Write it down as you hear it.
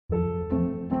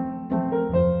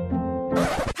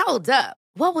Hold up.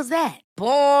 What was that?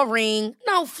 Boring.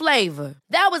 No flavor.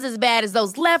 That was as bad as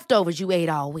those leftovers you ate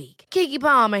all week. Keke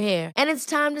Palmer here, and it's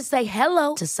time to say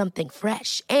hello to something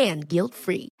fresh and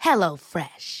guilt-free. Hello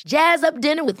Fresh. Jazz up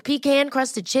dinner with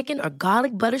pecan-crusted chicken or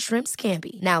garlic butter shrimp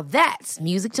scampi. Now that's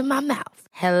music to my mouth.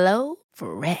 Hello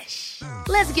Fresh.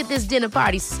 Let's get this dinner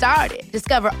party started.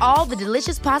 Discover all the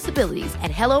delicious possibilities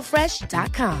at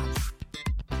hellofresh.com.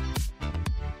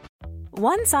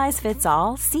 One size fits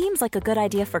all seems like a good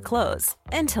idea for clothes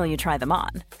until you try them on.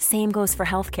 Same goes for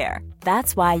healthcare.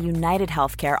 That's why United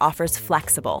Healthcare offers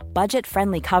flexible,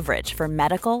 budget-friendly coverage for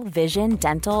medical, vision,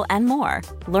 dental, and more.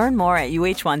 Learn more at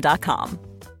uh1.com.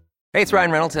 Hey, it's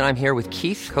Ryan Reynolds, and I'm here with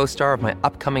Keith, co-star of my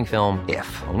upcoming film,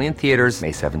 If, only in theaters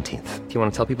May 17th. Do you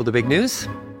want to tell people the big news?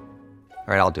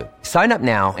 All right, I'll do it. Sign up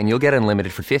now and you'll get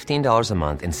unlimited for $15 a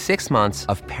month and 6 months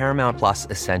of Paramount Plus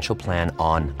Essential Plan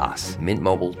on us.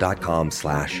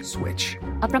 MintMobile.com/switch.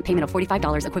 Upfront payment of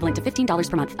 $45 equivalent to $15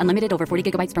 per month. Unlimited over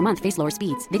 40 gigabytes per month. Face lower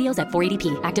speeds. Videos at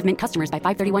 480p. Active Mint customers by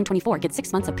 531.24 get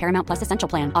 6 months of Paramount Plus Essential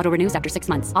Plan. Auto renews after 6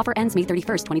 months. Offer ends May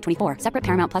 31st, 2024. Separate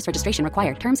Paramount Plus registration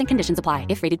required. Terms and conditions apply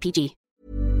if rated PG.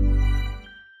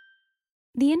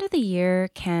 The end of the year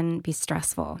can be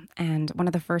stressful, and one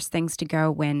of the first things to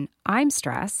go when I'm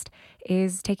stressed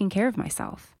is taking care of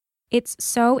myself. It's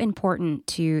so important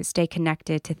to stay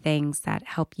connected to things that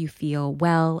help you feel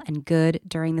well and good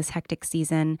during this hectic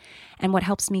season, and what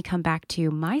helps me come back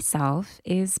to myself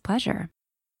is pleasure.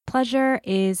 Pleasure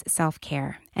is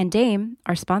self-care, and Dame,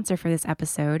 our sponsor for this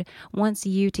episode, wants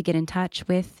you to get in touch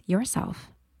with yourself.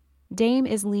 Dame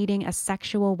is leading a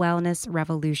sexual wellness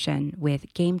revolution with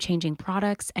game-changing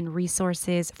products and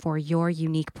resources for your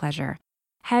unique pleasure.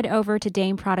 Head over to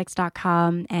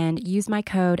dameproducts.com and use my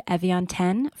code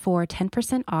Evian10 for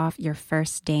 10% off your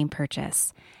first Dame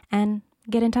purchase. And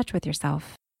get in touch with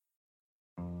yourself.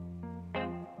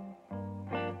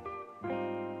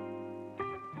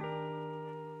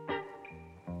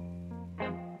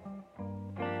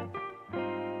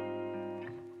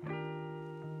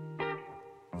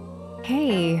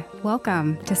 Hey,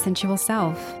 welcome to Sensual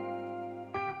Self.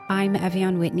 I'm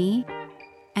Evian Whitney,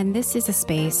 and this is a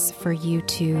space for you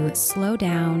to slow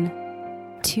down,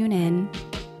 tune in,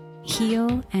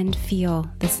 heal, and feel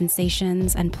the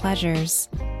sensations and pleasures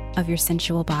of your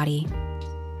sensual body.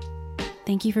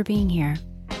 Thank you for being here.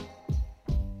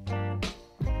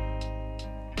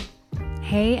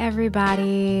 Hey,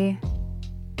 everybody.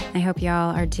 I hope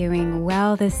y'all are doing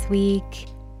well this week.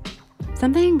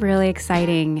 Something really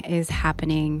exciting is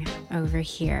happening over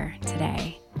here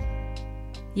today.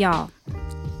 Y'all,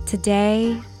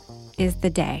 today is the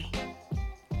day.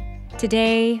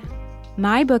 Today,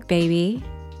 my book baby,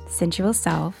 Sensual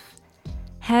Self,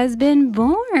 has been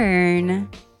born.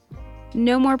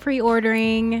 No more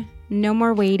pre-ordering, no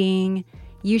more waiting.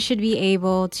 You should be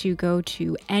able to go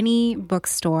to any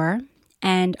bookstore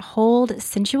and hold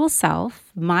Sensual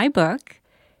Self, my book,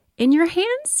 in your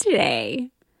hands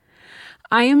today.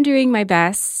 I am doing my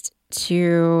best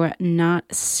to not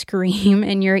scream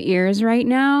in your ears right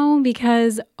now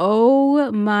because,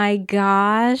 oh my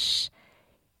gosh,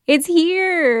 it's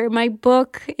here. My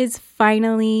book is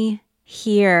finally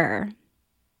here.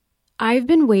 I've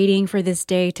been waiting for this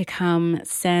day to come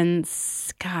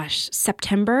since,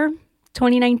 September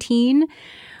 2019,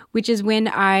 which is when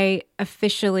I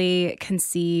officially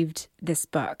conceived this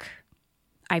book.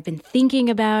 I've been thinking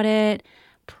about it,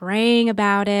 praying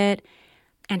about it,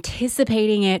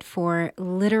 anticipating it for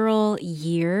literal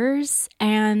years,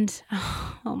 and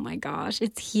oh my gosh,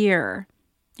 it's here.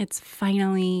 It's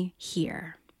finally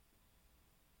here.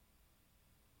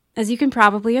 As you can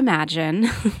probably imagine,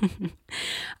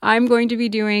 I'm going to be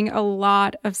doing a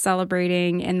lot of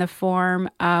celebrating in the form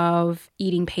of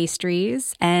eating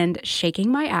pastries and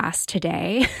shaking my ass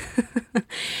today.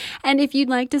 And if you'd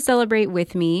like to celebrate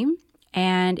with me,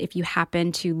 and if you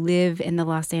happen to live in the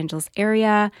Los Angeles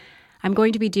area, I'm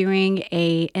going to be doing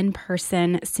an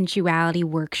in-person sensuality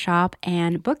workshop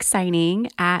and book signing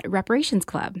at Reparations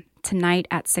Club tonight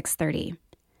at 6:30.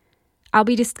 I'll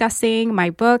be discussing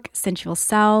my book, Sensual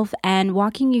Self, and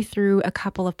walking you through a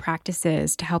couple of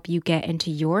practices to help you get into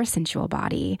your sensual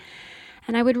body.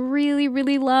 And I would really,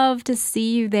 really love to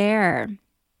see you there.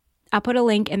 I'll put a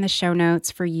link in the show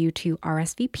notes for you to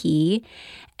RSVP,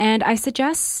 and I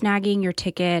suggest snagging your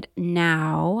ticket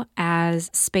now as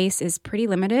space is pretty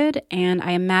limited, and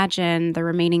I imagine the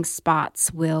remaining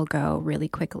spots will go really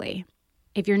quickly.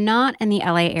 If you're not in the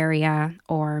LA area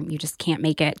or you just can't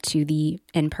make it to the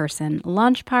in-person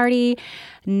launch party,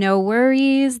 no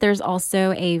worries. There's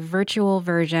also a virtual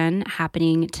version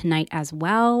happening tonight as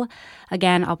well.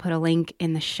 Again, I'll put a link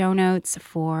in the show notes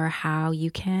for how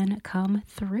you can come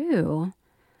through.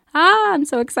 I'm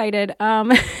so excited.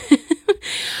 I'll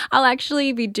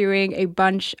actually be doing a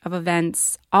bunch of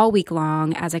events all week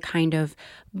long as a kind of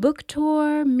book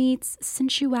tour meets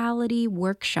sensuality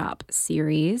workshop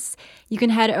series. You can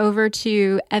head over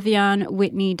to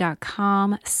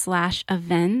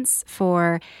evionwhitney.com/events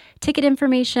for ticket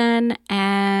information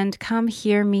and come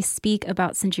hear me speak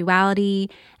about sensuality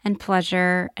and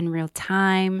pleasure in real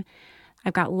time.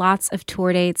 I've got lots of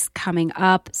tour dates coming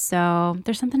up, so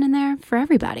there's something in there for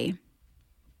everybody.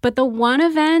 But the one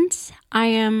event I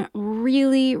am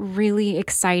really, really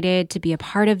excited to be a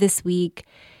part of this week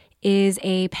is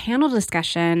a panel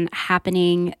discussion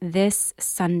happening this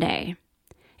Sunday.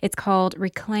 It's called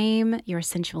Reclaim Your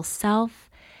Sensual Self,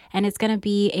 and it's going to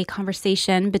be a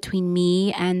conversation between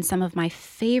me and some of my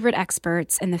favorite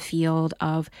experts in the field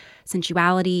of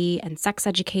sensuality and sex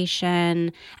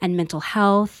education and mental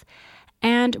health.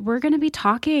 And we're going to be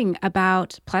talking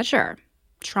about pleasure,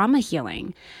 trauma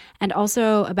healing, and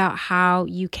also about how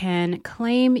you can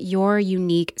claim your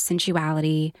unique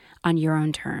sensuality on your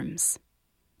own terms.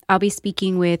 I'll be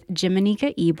speaking with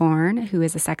Jimanika Eborn, who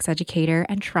is a sex educator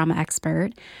and trauma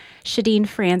expert, Shadeen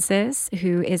Francis,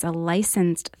 who is a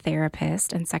licensed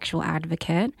therapist and sexual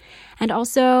advocate, and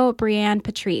also Brianne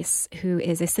Patrice, who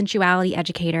is a sensuality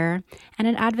educator and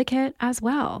an advocate as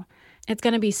well. It's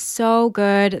going to be so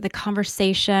good. The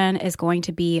conversation is going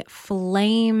to be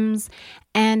flames,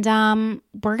 and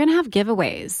we're going to have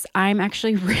giveaways. I'm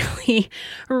actually really,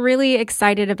 really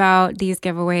excited about these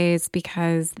giveaways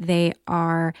because they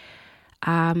are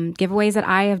giveaways that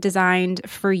I have designed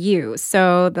for you.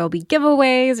 So there'll be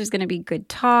giveaways, there's going to be good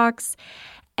talks,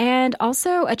 and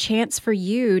also a chance for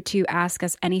you to ask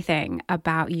us anything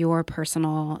about your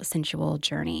personal sensual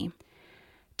journey.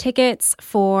 Tickets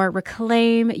for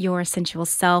Reclaim Your Sensual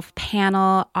Self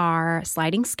panel are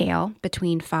sliding scale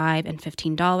between $5 and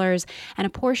 $15, and a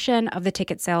portion of the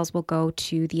ticket sales will go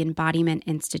to the Embodiment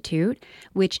Institute,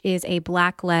 which is a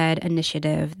Black-led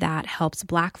initiative that helps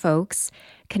Black folks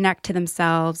connect to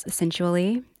themselves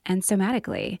sensually and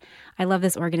somatically. I love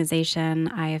this organization.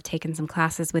 I have taken some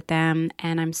classes with them,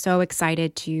 and I'm so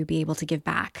excited to be able to give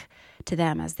back to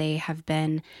them as they have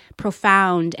been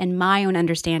profound in my own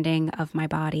understanding of my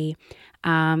body.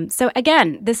 So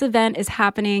again, this event is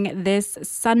happening this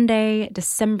Sunday,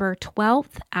 December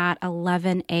 12th at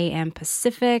 11 a.m.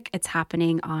 Pacific. It's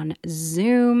happening on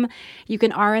Zoom. You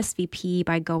can RSVP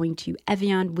by going to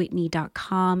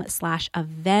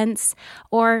evionwhitney.com/events,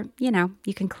 or,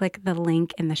 you can click the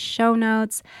link in the show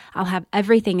notes. I'll have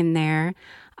everything in there.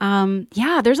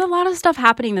 There's a lot of stuff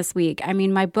happening this week. I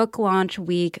mean, my book launch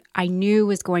week I knew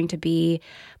was going to be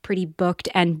pretty booked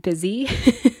and busy.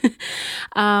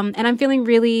 And I'm feeling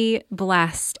really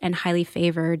blessed and highly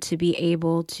favored to be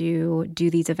able to do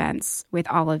these events with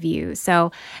all of you.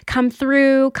 So come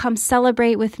through, come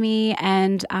celebrate with me,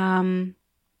 and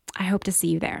I hope to see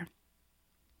you there.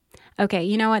 Okay,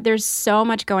 you know what? There's so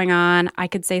much going on. I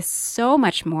could say so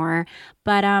much more,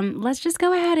 but let's just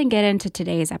go ahead and get into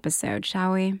today's episode,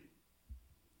 shall we?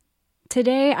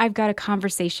 Today, I've got a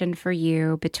conversation for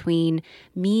you between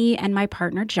me and my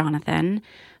partner, Jonathan,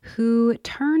 who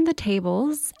turned the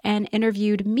tables and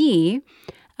interviewed me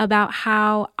about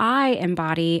how I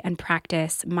embody and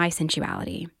practice my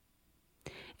sensuality.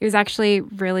 It was actually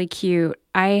really cute.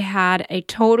 I had a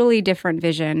totally different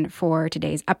vision for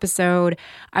today's episode.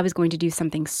 I was going to do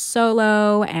something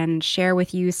solo and share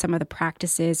with you some of the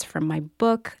practices from my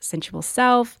book, Sensual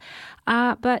Self.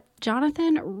 But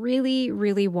Jonathan really,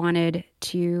 really wanted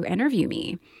to interview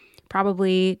me,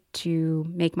 probably to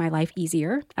make my life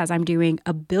easier, as I'm doing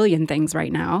a billion things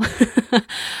right now.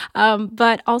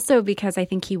 But also because I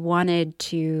think he wanted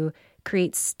to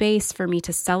create space for me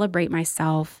to celebrate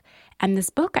myself and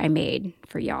this book I made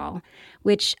for y'all,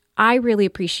 which I really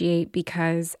appreciate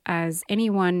because, as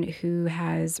anyone who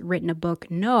has written a book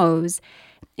knows,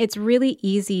 it's really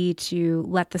easy to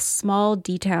let the small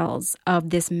details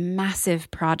of this massive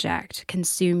project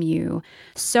consume you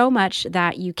so much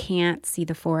that you can't see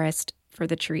the forest for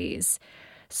the trees.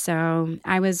 So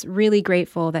I was really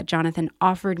grateful that Jonathan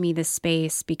offered me this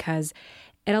space because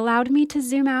it allowed me to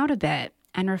zoom out a bit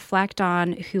and reflect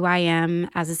on who I am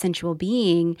as a sensual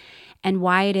being and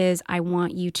why it is I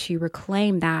want you to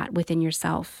reclaim that within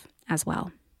yourself as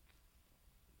well.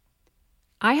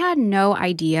 I had no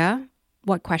idea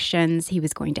what questions he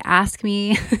was going to ask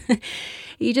me.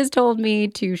 He just told me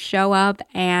to show up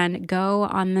and go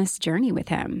on this journey with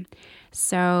him.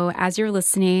 So as you're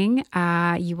listening,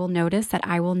 you will notice that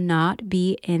I will not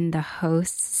be in the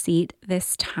host seat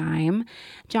this time.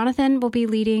 Jonathan will be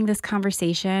leading this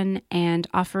conversation and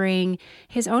offering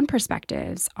his own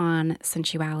perspectives on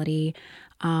sensuality,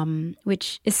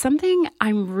 which is something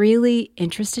I'm really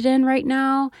interested in right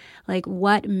now, like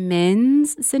what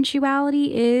men's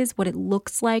sensuality is, what it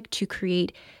looks like to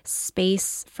create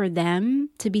space for them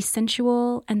to be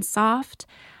sensual and soft.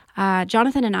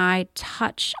 Jonathan and I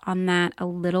touch on that a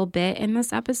little bit in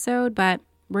this episode, but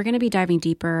we're going to be diving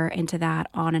deeper into that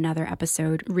on another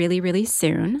episode really, really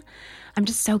soon. I'm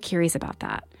just so curious about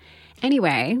that.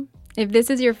 Anyway, if this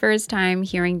is your first time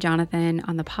hearing Jonathan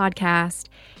on the podcast,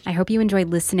 I hope you enjoyed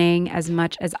listening as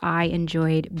much as I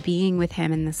enjoyed being with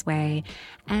him in this way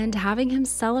and having him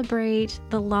celebrate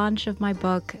the launch of my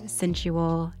book,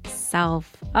 Sensual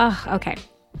Self. Oh, okay.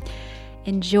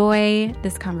 Enjoy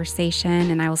this conversation,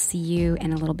 and I will see you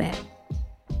in a little bit.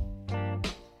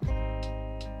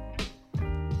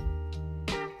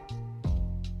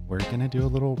 We're going to do a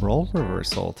little role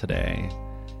reversal today.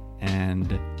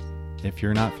 And if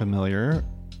you're not familiar,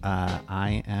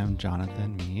 I am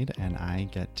Jonathan Meade, and I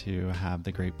get to have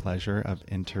the great pleasure of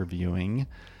interviewing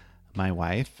my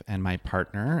wife and my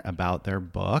partner about their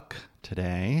book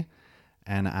today.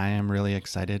 And I am really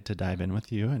excited to dive in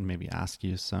with you and maybe ask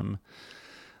you some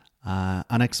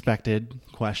unexpected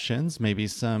questions, maybe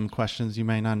some questions you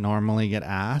might not normally get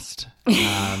asked.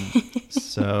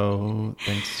 So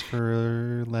thanks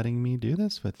for letting me do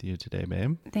this with you today,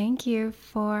 babe. Thank you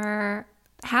for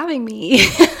having me.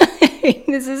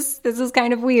 This is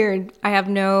kind of weird. I have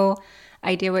no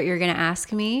idea what you're going to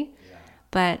ask me,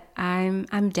 but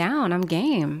I'm down. I'm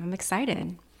game. I'm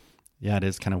excited. Yeah, it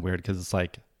is kind of weird because it's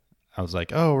like, I was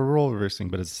like, oh, we're role reversing,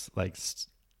 but it's like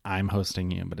I'm hosting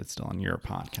you, but it's still on your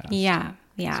podcast. Yeah.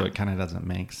 So it kind of doesn't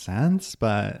make sense,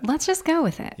 but let's just go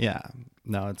with it. Yeah.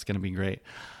 No, it's going to be great.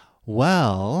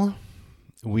 Well,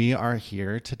 we are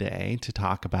here today to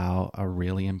talk about a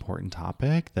really important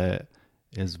topic that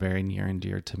is very near and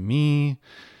dear to me,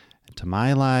 to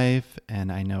my life,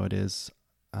 and I know it is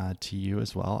to you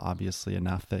as well, obviously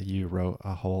enough that you wrote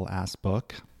a whole ass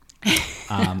book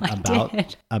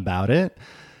about it.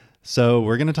 So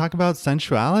we're going to talk about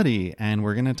sensuality, and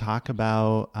we're going to talk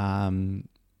about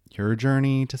your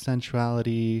journey to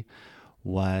sensuality,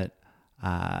 what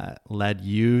led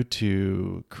you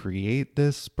to create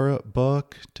this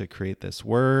book, to create this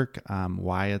work,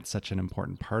 why it's such an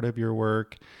important part of your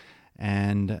work.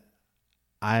 And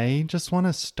I just want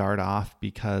to start off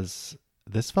because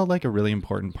this felt like a really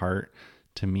important part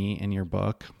to me in your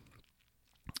book,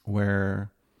 where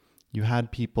you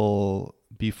had people,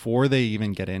 before they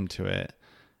even get into it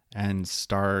and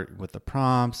start with the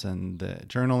prompts and the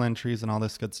journal entries and all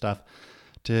this good stuff,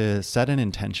 to set an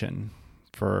intention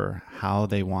for how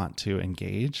they want to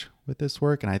engage with this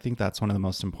work. And I think that's one of the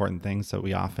most important things that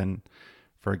we often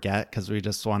forget, because we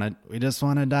just want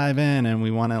to dive in and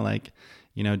we want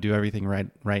to do everything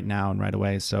right now and right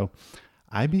away. So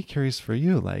I'd be curious for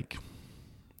you, like,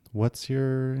 what's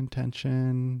your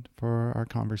intention for our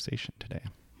conversation today?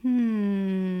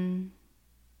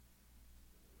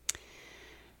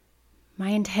 My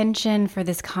intention for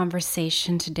this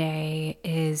conversation today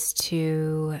is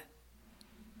to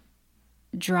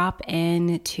drop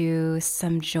into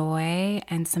some joy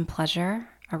and some pleasure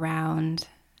around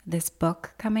this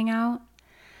book coming out,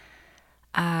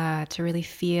 to really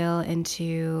feel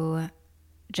into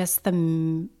just the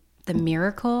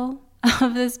miracle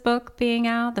of this book being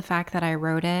out, the fact that I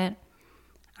wrote it,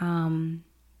 and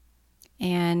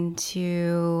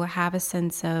to have a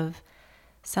sense of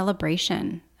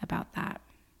celebration about that.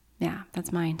 Yeah,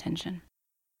 that's my intention.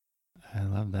 I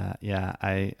love that. Yeah,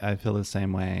 I feel the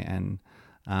same way. And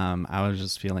I was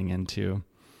just feeling into,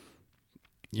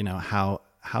 how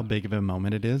big of a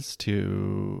moment it is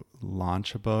to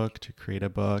launch a book, to create a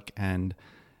book. And,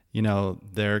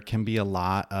 there can be a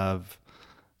lot of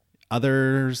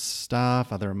other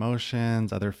stuff, other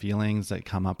emotions, other feelings that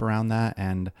come up around that.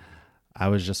 And I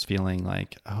was just feeling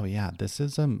like, oh yeah, this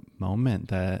is a moment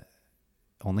that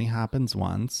only happens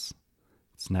once.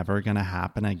 It's never going to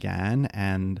happen again.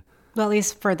 And well, at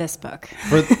least for this book.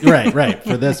 Right.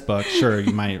 For this book, sure,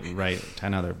 you might write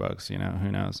 10 other books, who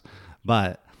knows.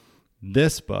 But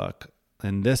this book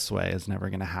in this way is never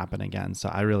going to happen again. So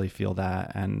I really feel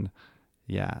that. And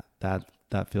yeah,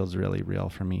 that feels really real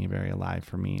for me, very alive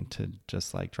for me, to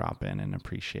just like drop in and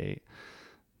appreciate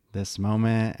this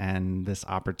moment and this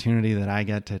opportunity that I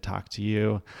get to talk to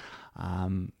you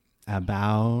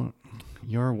about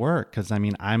your work. Because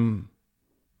I'm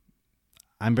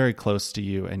very close to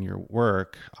you and your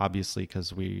work, obviously,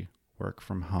 because we work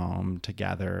from home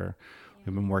together.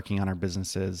 We've been working on our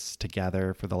businesses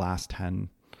together for the last 10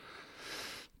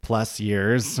 plus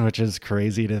years, which is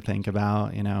crazy to think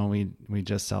about. You know, we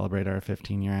just celebrated our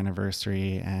 15-year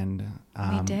anniversary, and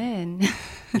we did.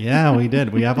 Yeah, we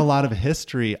did. We have a lot of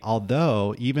history,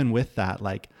 although even with that,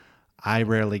 like, I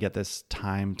rarely get this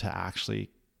time to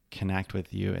actually connect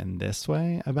with you in this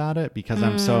way about it because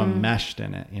I'm so enmeshed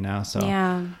in it, you know? So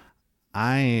Yeah.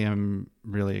 I am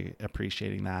really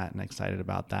appreciating that and excited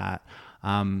about that.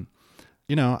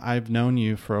 You know, I've known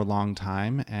you for a long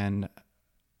time, and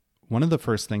one of the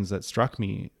first things that struck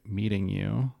me meeting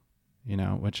you, you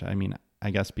know, which, I mean,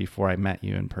 I guess before I met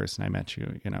you in person, I met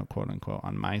you, you know, quote unquote,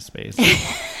 on MySpace.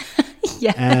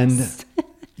 Yes. And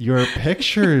your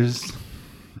pictures,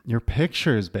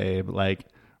 babe, like,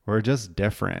 were just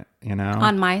different, you know?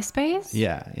 On MySpace?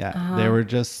 Yeah. They were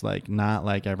just like not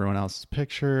like everyone else's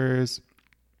pictures.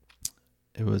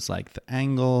 It was like the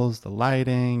angles, the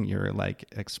lighting, your like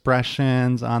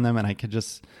expressions on them. And I could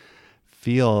just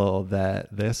feel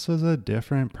that this was a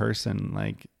different person,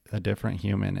 like a different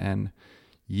human. And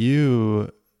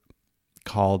you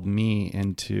called me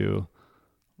into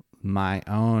my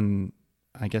own,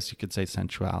 I guess you could say,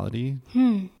 sensuality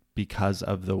because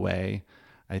of the way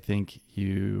I think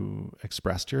you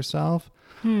expressed yourself.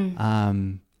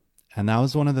 And that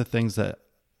was one of the things that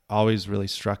always really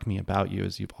struck me about you,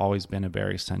 is you've always been a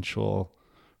very sensual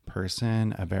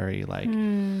person, a very like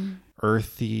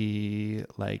earthy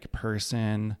like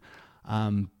person.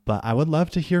 But I would love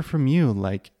to hear from you,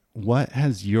 like, what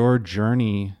has your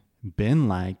journey been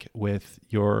like with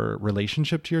your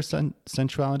relationship to your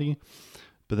sensuality?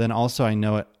 But then also, I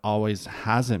know it always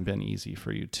hasn't been easy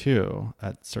for you too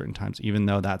at certain times, even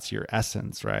though that's your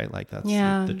essence, right? Like that's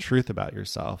the truth about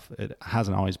yourself. It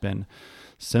hasn't always been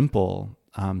simple.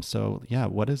 So yeah,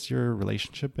 what has your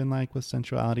relationship been like with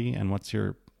sensuality, and what's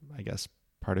your, I guess,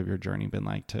 part of your journey been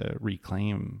like to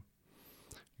reclaim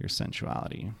your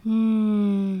sensuality?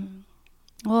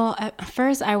 Well, at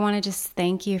first, I want to just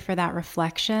thank you for that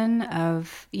reflection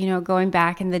of, you know, going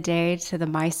back in the day to the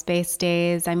MySpace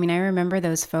days. I mean, I remember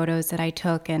those photos that I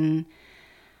took, and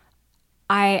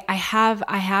I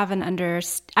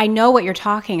know what you're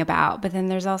talking about, but then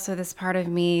there's also this part of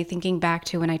me thinking back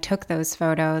to when I took those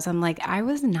photos. I'm like, I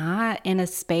was not in a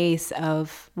space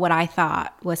of what I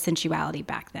thought was sensuality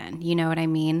back then. You know what I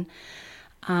mean?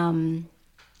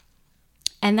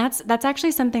 And that's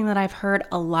actually something that I've heard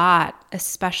a lot,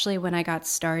 especially when I got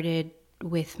started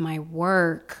with my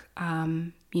work,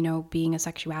 you know, being a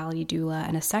sexuality doula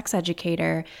and a sex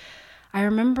educator. I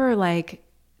remember like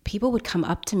people would come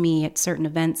up to me at certain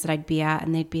events that I'd be at,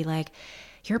 and they'd be like,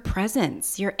 your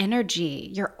presence, your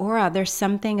energy, your aura, there's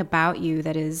something about you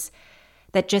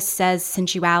that just says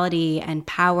sensuality and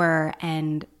power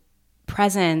and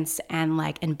presence and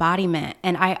like embodiment.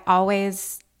 And I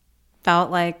always felt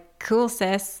like, cool,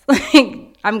 sis.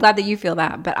 Like, I'm glad that you feel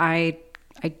that, but I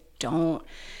don't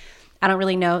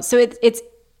really know. So it's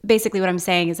basically what I'm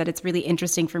saying is that it's really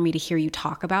interesting for me to hear you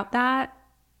talk about that,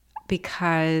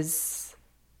 because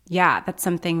yeah, that's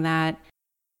something that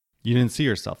you didn't see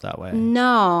yourself that way.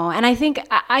 No. And I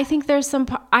think there's some,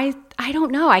 I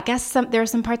don't know. I guess there are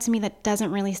some parts of me that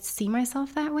doesn't really see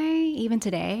myself that way even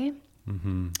today.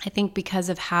 I think because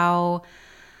of how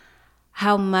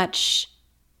much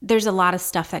there's a lot of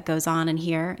stuff that goes on in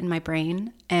here in my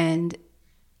brain. And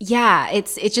yeah,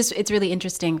 it's really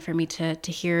interesting for me to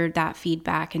hear that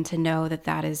feedback and to know that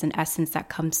that is an essence that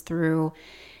comes through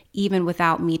even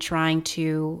without me trying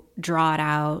to draw it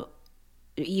out,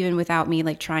 even without me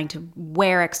like trying to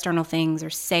wear external things or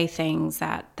say things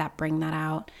that bring that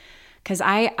out. Because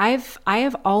I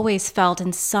have always felt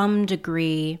in some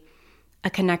degree a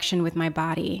connection with my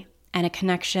body and a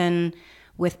connection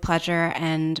with pleasure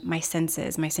and my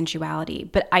senses, my sensuality.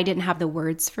 But I didn't have the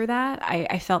words for that.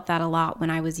 I felt that a lot when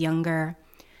I was younger.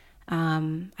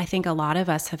 I think a lot of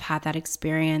us have had that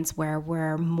experience where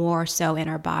we're more so in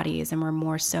our bodies and we're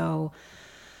more so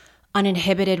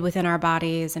uninhibited within our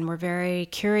bodies, and we're very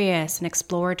curious and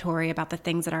exploratory about the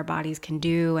things that our bodies can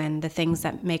do and the things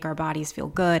that make our bodies feel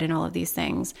good and all of these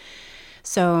things.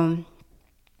 So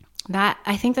that,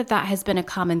 I think that has been a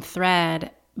common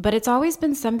thread. But it's always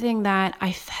been something that I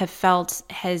have felt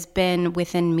has been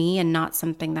within me and not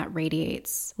something that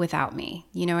radiates without me.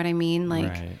 You know what I mean? Like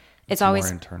right. It's always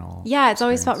more internal. Yeah, it's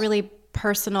always felt really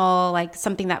personal, like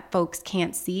something that folks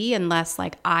can't see unless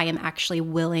like I am actually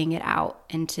willing it out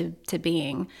into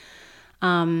being.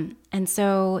 And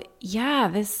so yeah,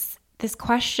 this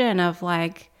question of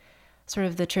like sort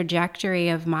of the trajectory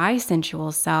of my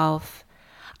sensual self,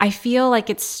 I feel like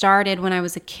it started when I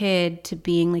was a kid to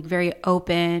being like very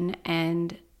open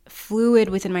and fluid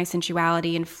within my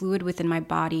sensuality and fluid within my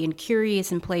body and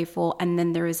curious and playful. And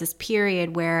then there was this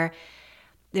period where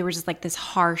there was just like this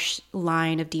harsh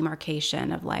line of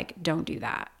demarcation of like, don't do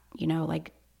that. You know,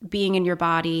 like being in your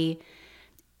body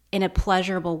in a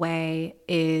pleasurable way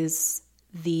is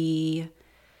the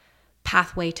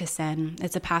pathway to sin.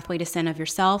 It's a pathway to sin of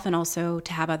yourself and also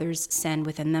to have others sin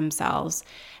within themselves.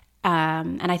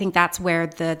 And I think that's where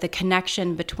the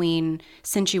connection between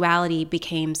sensuality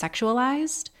became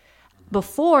sexualized.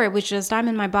 Before it was just, I'm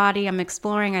in my body, I'm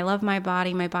exploring, I love my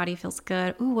body feels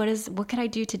good. Ooh, what could I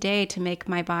do today to make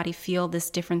my body feel this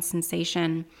different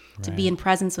sensation, to be in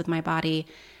presence with my body?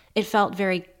 It felt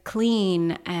very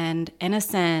clean and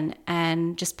innocent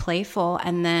and just playful.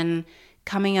 And then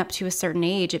coming up to a certain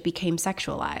age, it became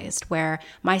sexualized, where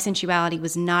my sensuality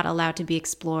was not allowed to be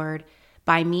explored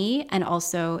by me, and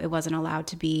also it wasn't allowed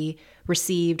to be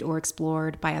received or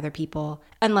explored by other people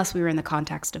unless we were in the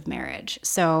context of marriage.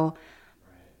 So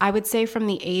I would say from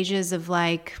the ages of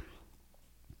like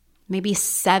maybe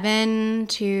 7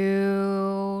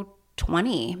 to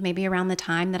 20, maybe around the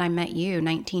time that I met you,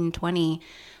 19, 20,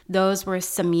 those were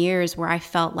some years where I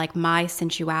felt like my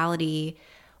sensuality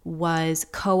was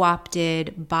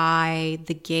co-opted by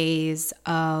the gaze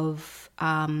of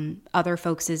other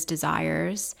folks'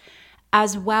 desires,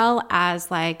 as well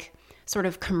as like sort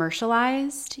of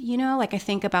commercialized, you know? Like I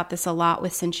think about this a lot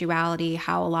with sensuality,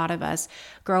 how a lot of us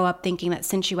grow up thinking that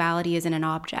sensuality is in an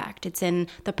object. It's in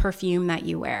the perfume that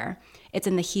you wear. It's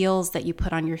in the heels that you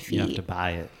put on your feet. You have to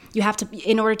buy it. You have to,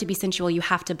 in order to be sensual, you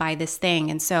have to buy this thing.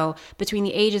 And so between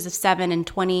the ages of 7 and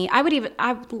 20, I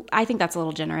think that's a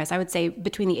little generous. I would say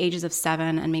between the ages of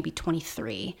 7 and maybe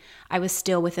 23, I was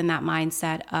still within that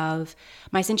mindset of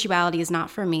my sensuality is not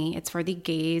for me. It's for the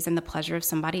gaze and the pleasure of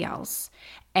somebody else.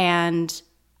 And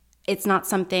it's not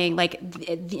something like,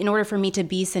 in order for me to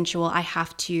be sensual, I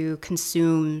have to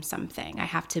consume something. I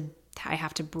have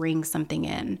to bring something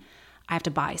in. I have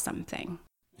to buy something.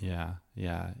 Yeah.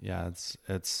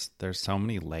 It's there's so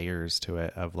many layers to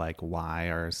it of like why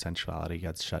our sensuality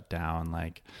gets shut down.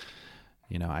 Like,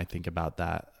 you know, I think about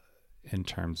that in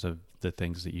terms of the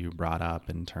things that you brought up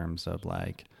in terms of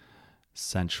like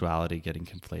sensuality getting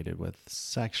conflated with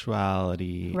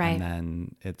sexuality. Right. And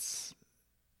then it's,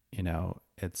 you know,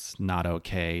 it's not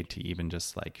okay to even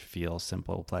just like feel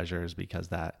simple pleasures because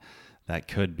that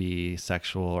could be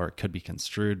sexual or it could be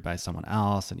construed by someone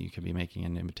else and you could be making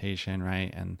an invitation,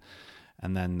 right? And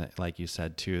then like you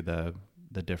said too, the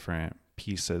different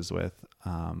pieces with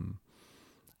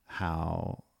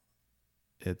how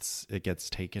it gets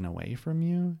taken away from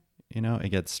you, you know, it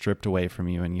gets stripped away from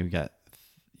you and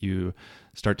you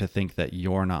start to think that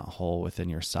you're not whole within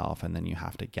yourself and then you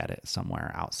have to get it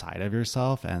somewhere outside of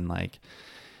yourself. And like,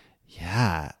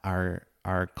 yeah,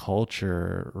 our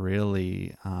culture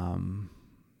really,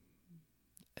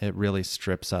 it really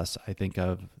strips us, I think,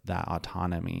 of that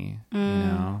autonomy, you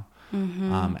know?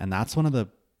 Mm-hmm. And that's one of the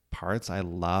parts I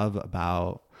love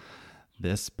about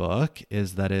this book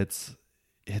is that it's,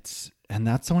 and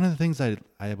that's one of the things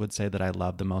I would say that I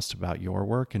love the most about your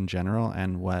work in general.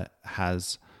 And what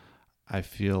has, I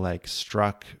feel like,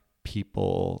 struck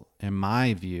people in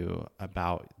my view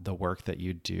about the work that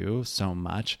you do so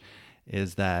much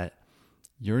is that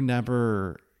you're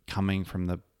never coming from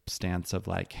the stance of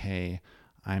like, hey,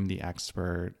 I'm the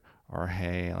expert, or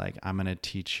hey, like I'm going to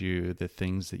teach you the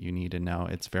things that you need to know.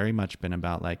 It's very much been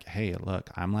about like, hey, look,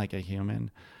 I'm like a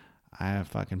human. I have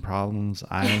fucking problems.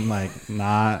 I'm like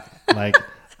not like,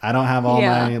 I don't have all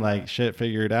my like shit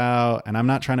figured out. And I'm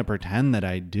not trying to pretend that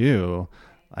I do.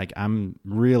 Like I'm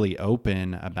really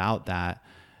open about that.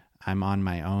 I'm on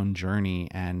my own journey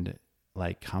and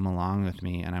like come along with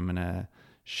me and I'm going to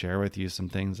share with you some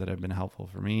things that have been helpful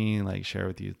for me, like share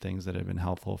with you things that have been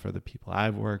helpful for the people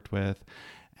I've worked with.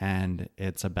 And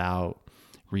it's about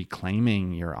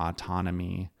reclaiming your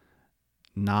autonomy,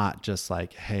 not just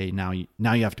like, hey, now you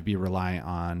have to be reliant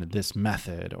on this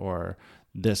method or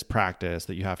this practice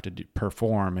that you have to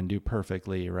perform and do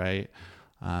perfectly. Right.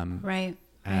 Right.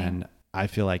 And I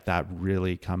feel like that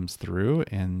really comes through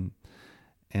in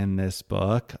this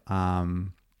book.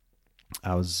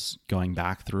 I was going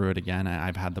back through it again.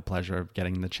 I've had the pleasure of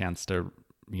getting the chance to,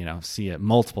 you know, see it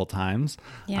multiple times.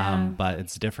 Yeah. But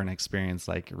it's a different experience,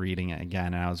 like reading it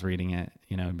again. And I was reading it,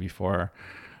 you know, before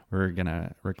we were going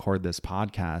to record this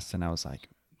podcast. And I was like,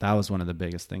 that was one of the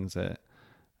biggest things that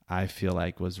I feel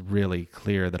like was really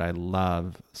clear that I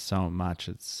love so much.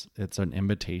 It's an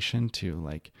invitation to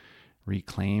like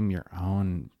reclaim your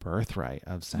own birthright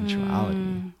of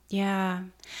sensuality. Yeah.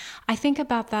 I think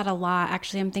about that a lot.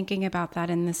 Actually, I'm thinking about that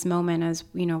in this moment as,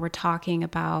 you know, we're talking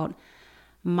about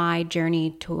my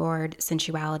journey toward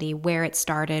sensuality, where it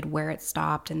started, where it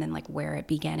stopped, and then like where it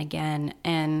began again.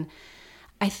 And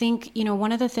I think, you know,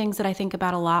 one of the things that I think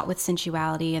about a lot with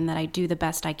sensuality and that I do the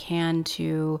best I can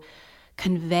to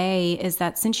convey is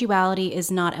that sensuality is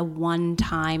not a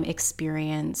one-time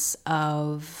experience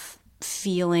of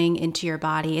feeling into your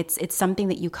body. It's something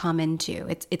that you come into.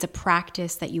 It's a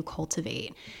practice that you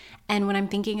cultivate. And when I'm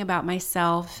thinking about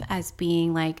myself as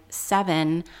being like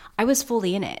 7, I was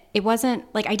fully in it. It wasn't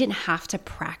like I didn't have to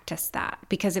practice that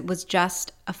because it was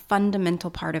just a fundamental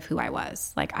part of who I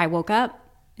was. Like I woke up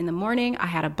in the morning, I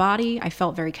had a body, I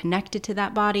felt very connected to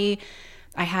that body.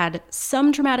 I had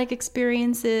some traumatic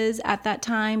experiences at that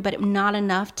time, but not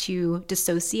enough to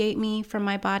dissociate me from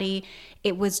my body.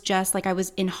 It was just like I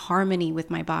was in harmony with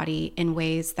my body in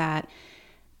ways that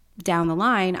down the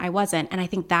line I wasn't. And I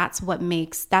think that's why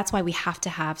we have to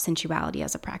have sensuality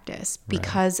as a practice,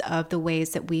 because of the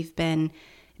ways that we've been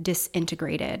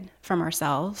disintegrated from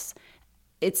ourselves.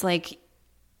 It's like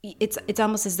it's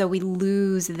almost as though we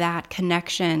lose that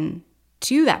connection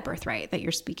to that birthright that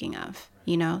you're speaking of,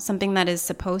 you know, something that is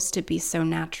supposed to be so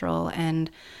natural and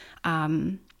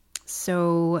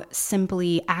so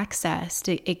simply accessed.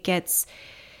 It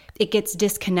gets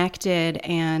disconnected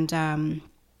and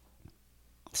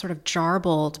sort of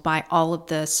jarbled by all of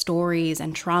the stories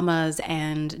and traumas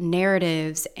and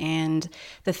narratives and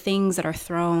the things that are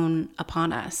thrown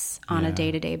upon us on a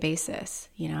day-to-day basis,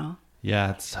 you know?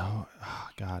 Yeah, it's so, oh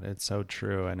God, it's so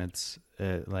true. And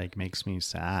it like makes me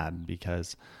sad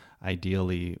because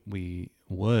ideally we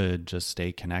would just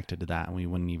stay connected to that and we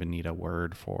wouldn't even need a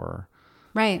word for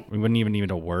Right. We wouldn't even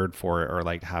need a word for it or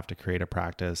like have to create a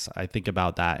practice. I think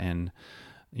about that in,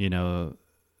 you know,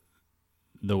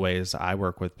 the ways I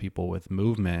work with people with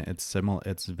movement.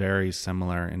 It's very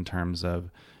similar in terms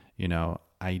of, you know,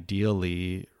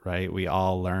 ideally, right? We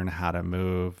all learn how to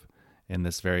move in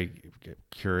this very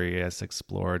curious,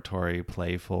 exploratory,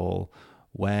 playful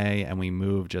way. And we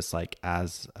move just like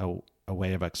as a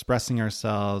way of expressing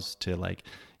ourselves, to like,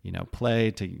 you know,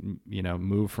 play, to, you know,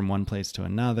 move from one place to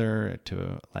another,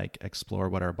 to like explore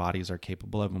what our bodies are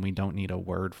capable of. And we don't need a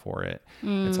word for it.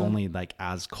 It's only like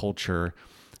as culture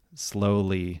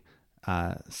slowly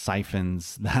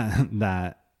siphons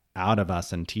that out of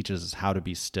us and teaches us how to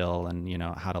be still and, you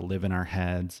know, how to live in our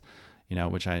heads, you know,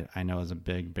 which I know is a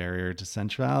big barrier to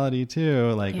sensuality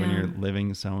too. Like when you're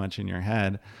living so much in your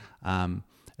head,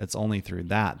 it's only through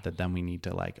that then we need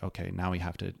to like, okay, now we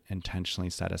have to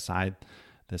intentionally set aside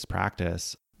this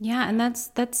practice. Yeah. And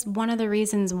that's one of the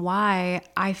reasons why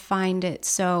I find it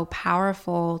so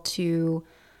powerful to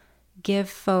give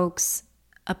folks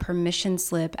a permission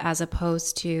slip as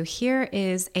opposed to here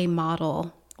is a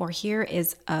model or here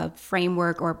is a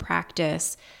framework or a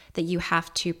practice that you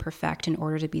have to perfect in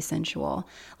order to be sensual.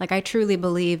 Like I truly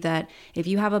believe that if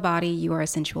you have a body, you are a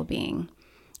sensual being.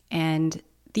 And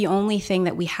the only thing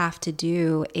that we have to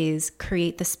do is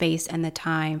create the space and the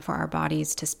time for our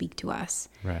bodies to speak to us.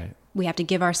 Right. We have to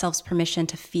give ourselves permission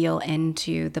to feel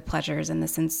into the pleasures and the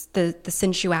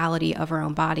sensuality of our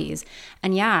own bodies.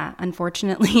 And yeah,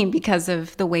 unfortunately, because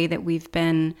of the way that we've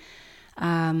been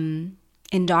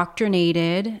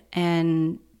indoctrinated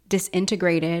and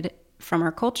disintegrated from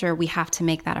our culture, we have to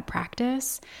make that a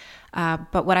practice.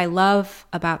 But what I love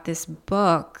about this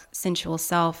book, Sensual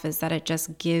Self, is that it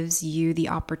just gives you the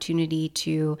opportunity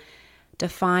to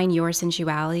define your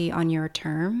sensuality on your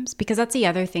terms, because that's the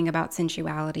other thing about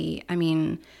sensuality. I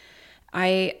mean,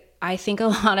 I think a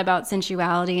lot about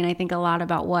sensuality and I think a lot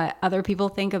about what other people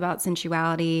think about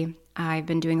sensuality. I've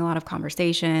been doing a lot of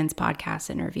conversations, podcasts,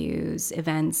 interviews,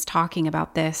 events talking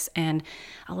about this, and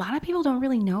a lot of people don't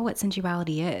really know what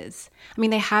sensuality is. I mean,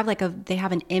 they have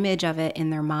an image of it in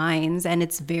their minds and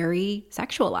it's very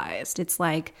sexualized. It's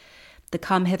like the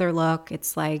come hither look,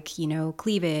 it's like, you know,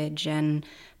 cleavage and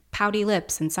pouty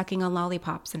lips and sucking on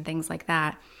lollipops and things like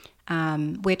that,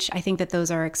 which I think that those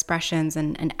are expressions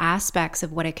and aspects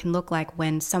of what it can look like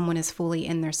when someone is fully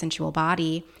in their sensual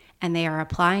body and they are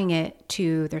applying it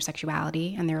to their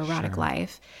sexuality and their erotic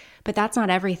life. But that's not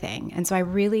everything. And so I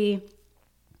really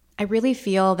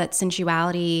feel that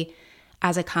sensuality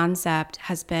as a concept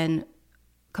has been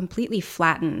completely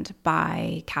flattened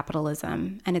by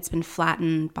capitalism, and it's been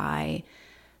flattened by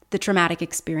the traumatic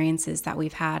experiences that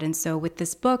we've had. And so with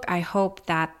this book, I hope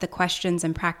that the questions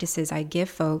and practices I give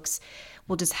folks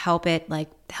will just help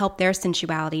their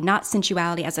sensuality, not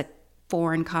sensuality as a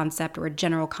foreign concept or a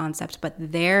general concept, but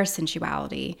their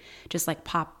sensuality just like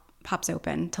pops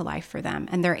open to life for them.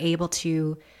 And they're able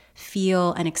to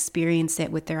feel and experience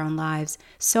it with their own lives,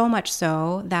 so much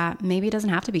so that maybe it doesn't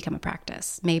have to become a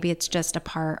practice. Maybe it's just a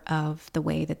part of the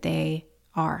way that they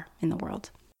are in the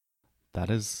world. That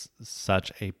is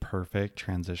such a perfect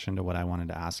transition to what I wanted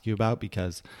to ask you about,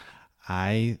 because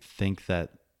I think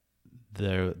that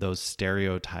those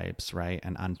stereotypes, right,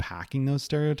 and unpacking those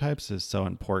stereotypes is so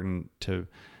important to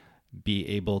be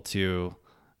able to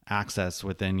access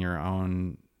within your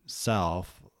own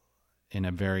self in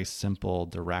a very simple,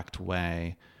 direct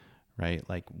way, right?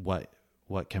 Like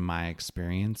what can my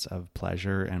experience of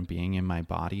pleasure and being in my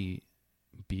body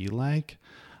be like?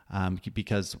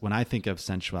 Because when I think of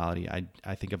sensuality,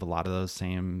 I think of a lot of those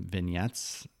same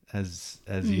vignettes as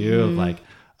you, of like,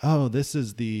 oh, this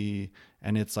is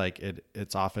and it's like,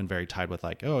 it's often very tied with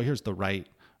like, oh, here's the right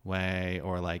way,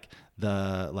 or like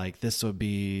this would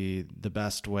be the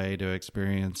best way to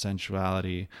experience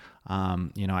sensuality.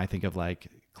 I think of like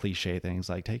cliche things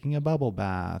like taking a bubble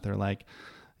bath, or like,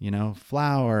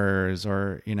 flowers,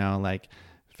 or, like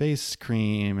face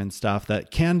cream and stuff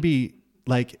that can be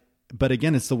like, but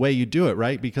again, it's the way you do it,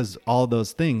 right? Because all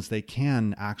those things, they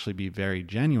can actually be very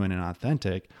genuine and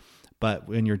authentic. But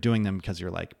when you're doing them because you're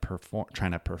like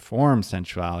trying to perform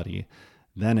sensuality,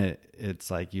 then it's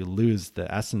like you lose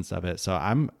the essence of it. So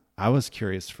I was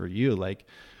curious for you, like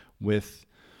with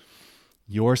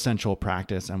your sensual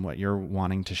practice and what you're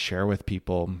wanting to share with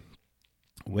people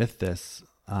with this,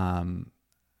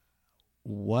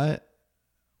 what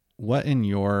in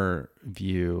your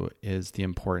view is the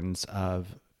importance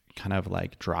of kind of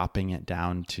like dropping it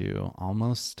down to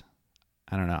almost,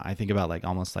 I don't know, I think about like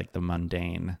almost like the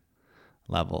mundane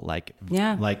level, like,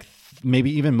 yeah, like maybe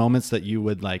even moments that you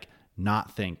would like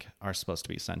not think are supposed to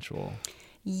be sensual.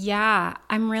 Yeah,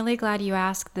 I'm really glad you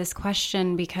asked this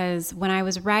question, because when I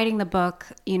was writing the book,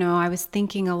 I was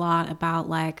thinking a lot about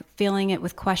like filling it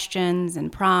with questions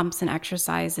and prompts and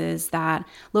exercises that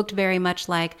looked very much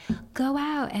like, go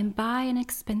out and buy an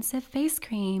expensive face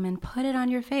cream and put it on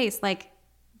your face. Like,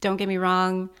 don't get me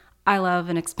wrong, I love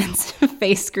an expensive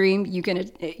face cream. You can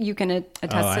attest to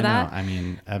that. Know. I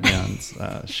mean, Evian's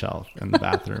shelf in the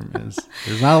bathroom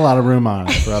there's not a lot of room on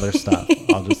it for other stuff.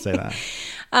 I'll just say that.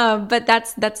 But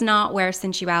that's not where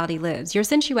sensuality lives. Your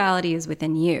sensuality is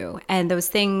within you, and those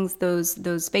things,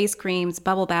 those face creams,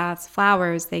 bubble baths,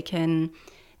 flowers, they can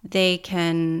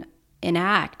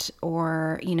enact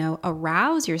or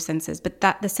arouse your senses, but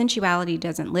that the sensuality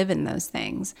doesn't live in those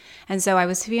things. And so I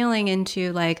was feeling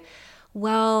into like,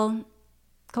 well,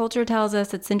 culture tells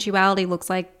us that sensuality looks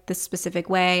like this specific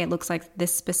way. It looks like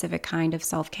this specific kind of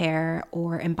self-care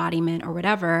or embodiment or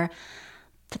whatever.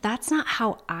 But that's not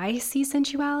how I see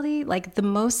sensuality. Like, the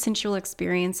most sensual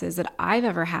experiences that I've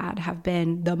ever had have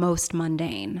been the most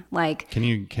mundane. Like, can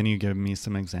you give me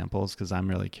some examples? Because I'm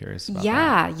really curious about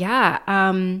that.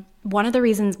 Yeah. One of the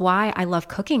reasons why I love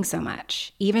cooking so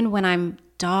much, even when I'm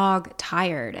dog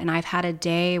tired and I've had a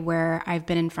day where I've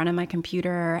been in front of my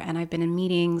computer and I've been in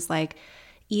meetings, like,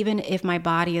 even if my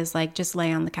body is like, just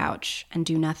lay on the couch and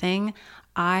do nothing,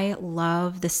 I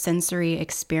love the sensory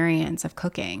experience of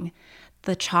cooking.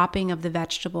 The chopping of the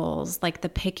vegetables, like the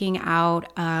picking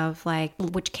out of like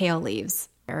which kale leaves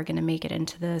are going to make it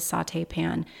into the saute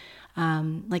pan,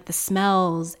 like the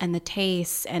smells and the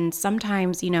tastes. And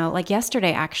sometimes, like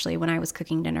yesterday, actually, when I was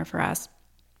cooking dinner for us,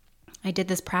 I did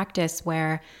this practice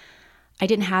where I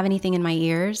didn't have anything in my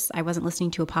ears. I wasn't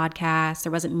listening to a podcast.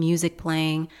 There wasn't music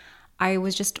playing. I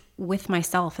was just with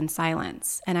myself in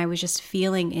silence. And I was just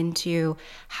feeling into,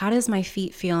 how does my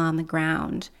feet feel on the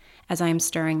ground as I'm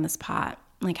stirring this pot?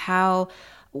 Like,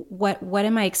 what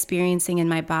am I experiencing in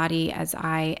my body as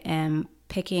I am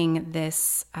picking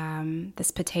this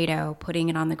potato, putting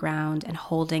it on the ground and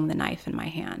holding the knife in my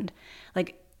hand?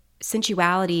 Like,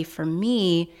 sensuality for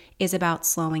me is about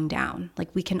slowing down.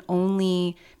 Like, we can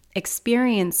only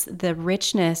experience the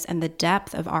richness and the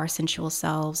depth of our sensual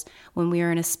selves when we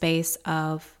are in a space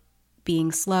of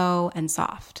being slow and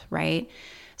soft, right?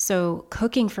 So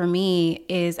cooking for me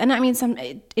is, and I mean,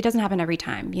 it doesn't happen every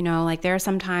time, like there are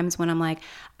some times when I'm like,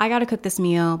 I got to cook this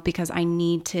meal because I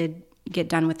need to get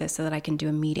done with this so that I can do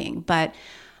a meeting. But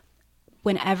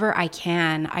whenever I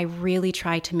can, I really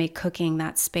try to make cooking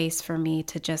that space for me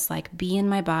to just like be in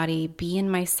my body, be in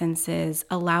my senses,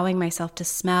 allowing myself to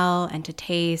smell and to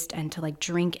taste and to like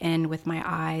drink in with my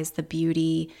eyes the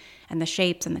beauty and the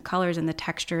shapes and the colors and the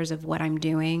textures of what I'm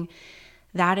doing.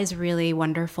 That is really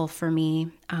wonderful for me.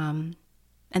 And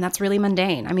that's really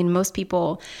mundane. I mean, most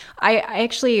people, I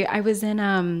was in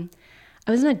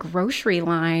a grocery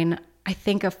line, I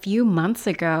think a few months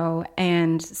ago,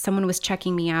 and someone was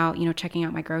checking me out, checking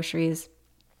out my groceries.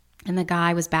 And the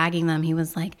guy was bagging them. He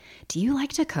was like, "Do you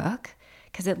like to cook?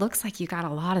 Because it looks like you got a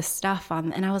lot of stuff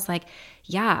on." And I was like,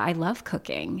 "Yeah, I love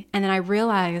cooking." And then I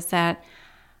realized that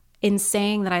in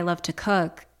saying that I love to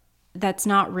cook, that's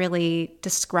not really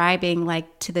describing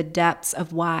like to the depths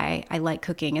of why I like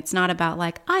cooking. It's not about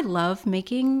like, I love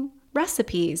making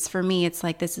recipes. For me, it's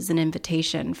like, this is an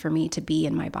invitation for me to be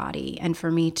in my body and for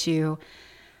me to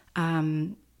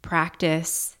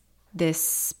practice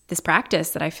this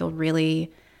practice that I feel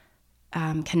really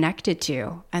connected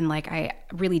to and like I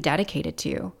really dedicated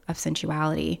to, of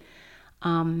sensuality.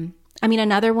 I mean,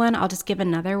 another one, I'll just give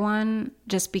another one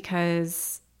just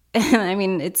because, I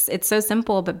mean, it's so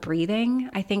simple, but breathing,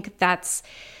 I think that's,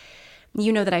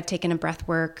 you know, that I've taken a breath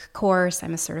work course.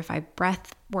 I'm a certified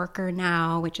breath worker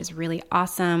now, which is really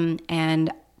awesome. And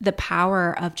the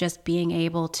power of just being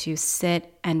able to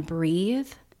sit and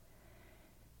breathe.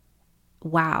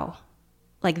 Wow.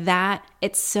 Like that,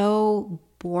 it's so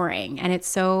boring and it's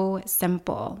so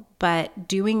simple, but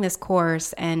doing this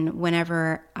course and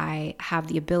whenever I have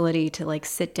the ability to like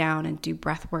sit down and do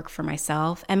breath work for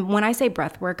myself. And when I say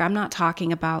breath work, I'm not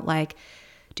talking about like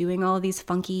doing all of these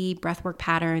funky breath work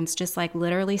patterns, just like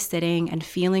literally sitting and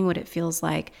feeling what it feels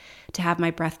like to have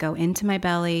my breath go into my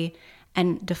belly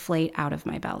and deflate out of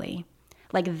my belly.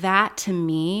 Like that to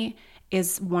me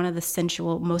is one of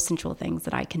the most sensual things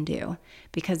that I can do,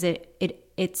 because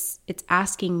it's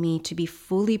asking me to be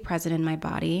fully present in my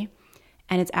body,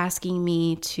 and it's asking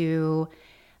me to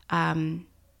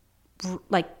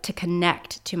like to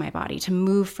connect to my body, to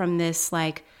move from this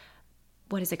like,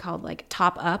 what is it called, like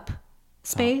top up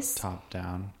space, top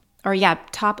down, or yeah,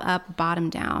 top up, bottom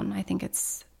down. I think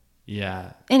it's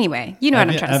Anyway, you know what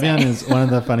I'm trying to say. Evian is one of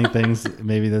the funny things.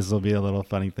 Maybe this will be a little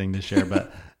funny thing to share,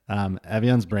 but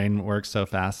Evian's brain works so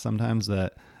fast sometimes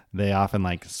that they often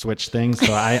like switch things.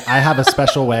 So I have a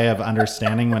special way of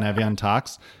understanding when Evian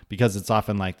talks, because it's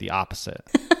often like the opposite.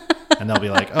 And they'll be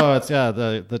like, oh, it's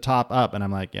the top up. And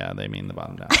I'm like, yeah, they mean the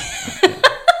bottom down.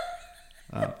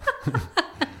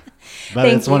 But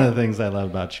it's one of the things I love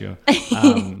about you.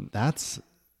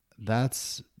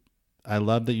 I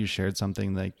love that you shared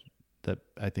something like that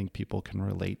I think people can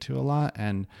relate to a lot.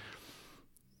 And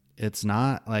it's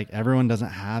not like everyone doesn't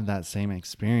have that same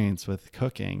experience with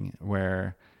cooking,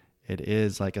 where it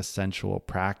is like a sensual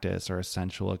practice or a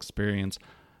sensual experience.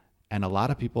 And a lot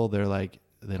of people, they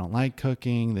don't like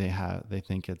cooking. They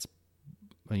think it's,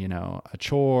 you know, a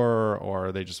chore,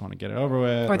 or they just want to get it over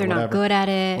with, or they're not good at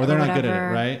it, or they're not good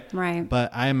at it. Right. Right. But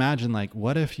I imagine, like,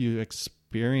 what if you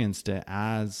experienced it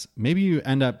as, maybe you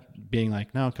end up being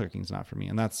like, no, cooking's not for me,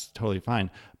 and that's totally fine.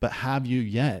 But have you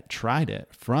yet tried it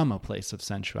from a place of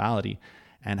sensuality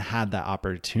and had that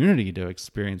opportunity to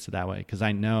experience it that way? Because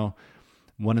I know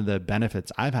one of the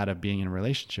benefits I've had of being in a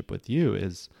relationship with you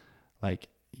is like,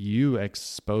 you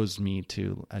exposed me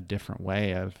to a different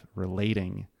way of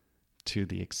relating to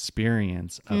the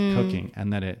experience of cooking,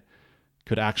 and that it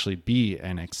could actually be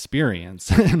an experience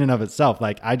in and of itself.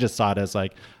 Like, I just saw it as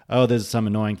like, oh, this is some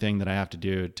annoying thing that I have to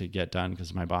do to get done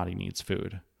because my body needs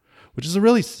food, which is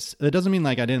it doesn't mean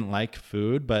like I didn't like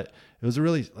food, but it was a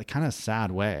really like kind of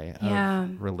sad way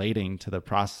of relating to the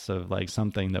process of like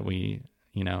something that we,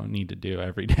 you know, need to do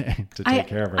every day to take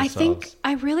care of ourselves.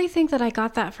 I really think that I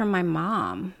got that from my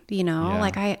mom, you know,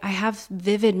 like I have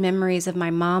vivid memories of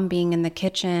my mom being in the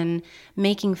kitchen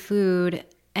making food,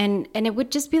 and it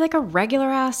would just be like a regular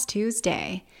ass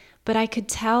Tuesday. But I could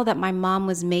tell that my mom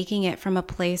was making it from a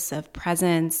place of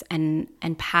presence and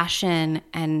passion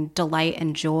and delight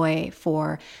and joy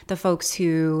for the folks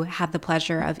who had the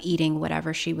pleasure of eating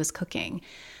whatever she was cooking.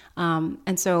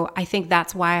 And so I think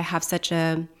that's why I have such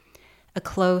a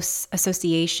close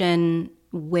association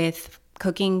with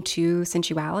cooking to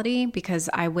sensuality, because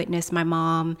I witnessed my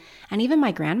mom and even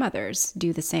my grandmothers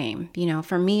do the same. You know,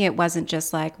 for me, it wasn't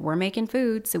just like, we're making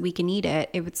food so we can eat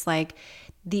it. It was like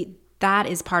that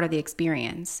is part of the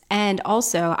experience. And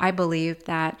also, I believe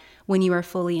that when you are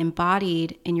fully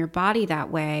embodied in your body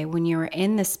that way, when you're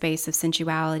in the space of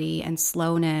sensuality and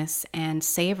slowness and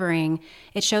savoring,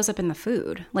 it shows up in the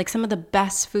food. Like, some of the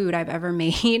best food I've ever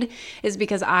made is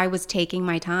because I was taking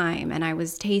my time and I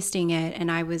was tasting it,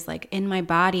 and I was like in my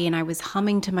body, and I was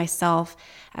humming to myself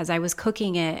as I was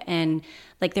cooking it. And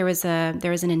like there was an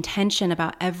intention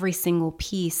about every single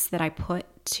piece that I put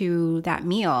to that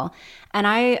meal. And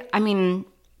I mean,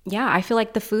 yeah, I feel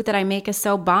like the food that I make is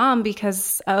so bomb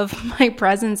because of my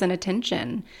presence and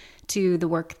attention to the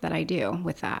work that I do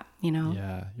with that, you know?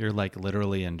 Yeah, you're like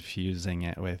literally infusing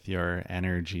it with your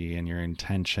energy and your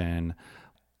intention.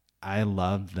 I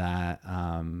love that.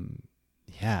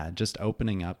 Just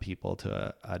opening up people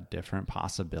to a different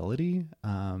possibility.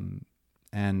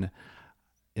 And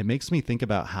it makes me think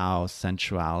about how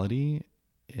sensuality,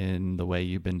 in the way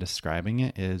you've been describing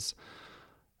it, is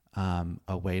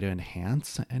a way to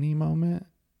enhance any moment.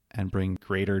 and bring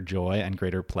greater joy and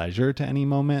greater pleasure to any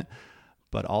moment,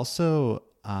 but also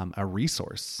a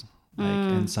resource,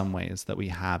 like in some ways that we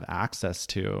have access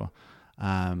to,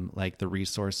 like the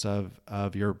resource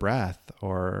of your breath,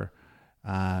 or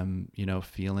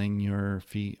feeling your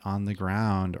feet on the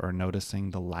ground, or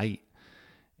noticing the light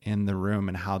in the room,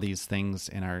 and how these things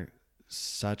in our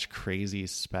such crazy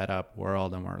sped up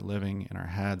world, and we're living in our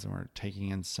heads and we're taking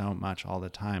in so much all the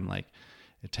time, like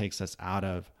it takes us out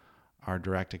of our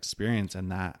direct experience.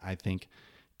 And that, I think,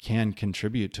 can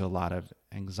contribute to a lot of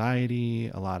anxiety,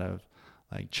 a lot of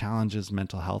like challenges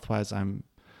mental health wise. I'm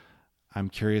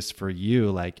curious for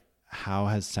you, like, how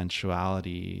has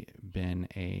sensuality been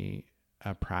a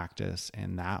practice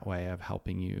in that way of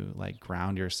helping you like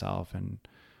ground yourself and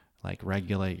like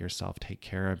regulate yourself, take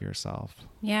care of yourself?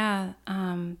 Yeah,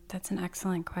 that's an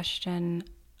excellent question.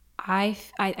 I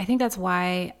think that's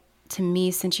why, to me,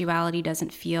 sensuality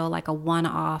doesn't feel like a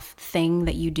one-off thing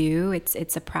that you do.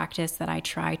 It's a practice that I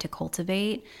try to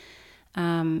cultivate,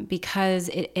 because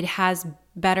it has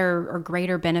better or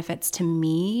greater benefits to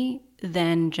me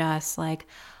than just like,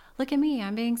 look at me,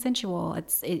 I'm being sensual.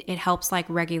 It helps like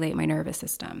regulate my nervous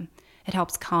system. It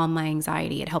helps calm my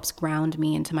anxiety. It helps ground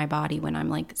me into my body when I'm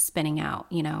like spinning out,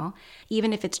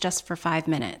 even if it's just for 5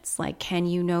 minutes. Like, can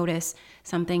you notice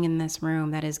something in this room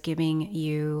that is giving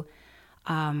you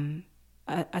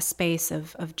a space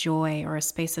of joy, or a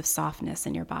space of softness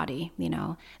in your body?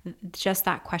 Just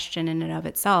that question in and of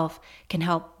itself can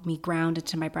help me ground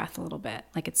into my breath a little bit.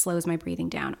 Like, it slows my breathing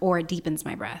down, or it deepens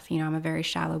my breath. I'm a very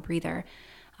shallow breather.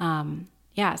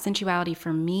 Sensuality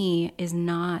for me is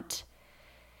not...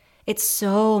 It's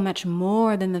so much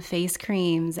more than the face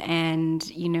creams and,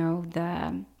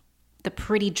 the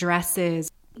pretty dresses.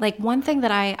 Like, one thing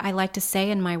that I like to say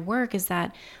in my work is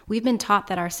that we've been taught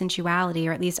that our sensuality,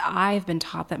 or at least I've been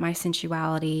taught that my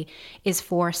sensuality is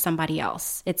for somebody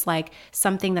else. It's like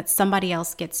something that somebody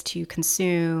else gets to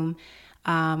consume,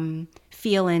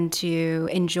 feel into,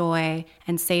 enjoy,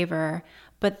 and savor.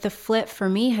 But the flip for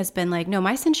me has been like, no,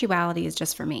 my sensuality is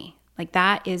just for me. Like,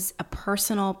 that is a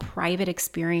personal, private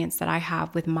experience that I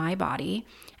have with my body.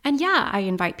 And yeah, I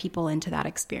invite people into that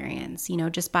experience,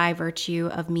 just by virtue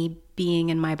of me being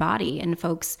in my body and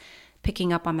folks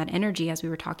picking up on that energy, as we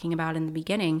were talking about in the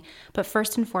beginning. But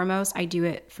first and foremost, I do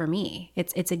it for me.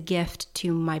 It's a gift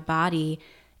to my body,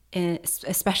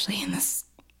 especially in this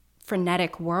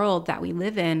frenetic world that we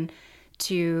live in,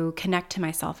 to connect to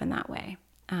myself in that way.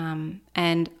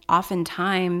 And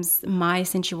oftentimes my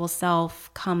sensual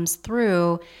self comes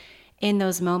through in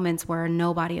those moments where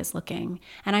nobody is looking.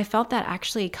 And I felt that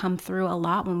actually come through a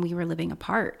lot when we were living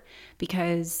apart,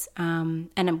 because, and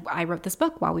I wrote this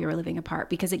book while we were living apart,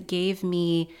 because it gave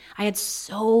me, I had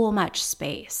so much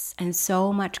space and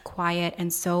so much quiet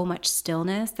and so much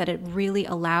stillness that it really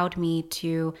allowed me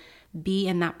to be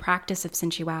in that practice of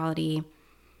sensuality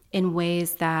in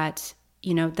ways that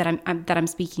that I'm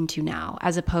speaking to now,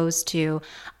 as opposed to,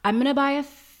 I'm going to buy a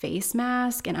face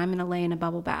mask and I'm going to lay in a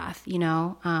bubble bath,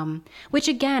 which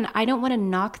again, I don't want to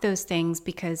knock those things,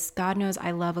 because God knows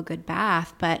I love a good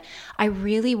bath, but I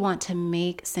really want to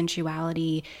make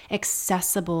sensuality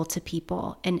accessible to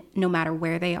people. And no matter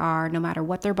where they are, no matter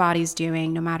what their body's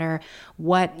doing, no matter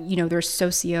what, their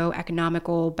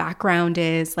socioeconomical background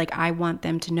is, like, I want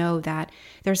them to know that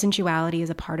their sensuality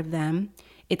is a part of them.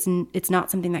 It's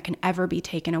not something that can ever be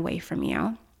taken away from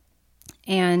you.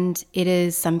 And it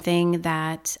is something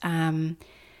that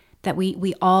that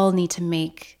we all need to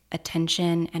make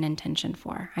attention and intention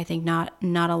for. I think not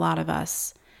a lot of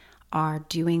us are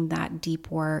doing that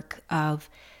deep work of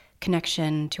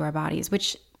connection to our bodies,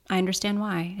 which I understand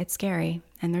why. It's scary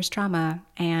and there's trauma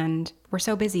and we're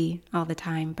so busy all the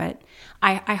time. But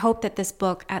I hope that this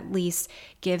book at least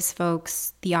gives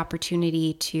folks the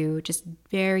opportunity to just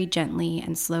very gently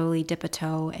and slowly dip a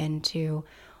toe into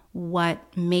what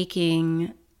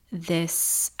making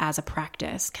this as a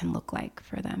practice can look like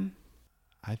for them.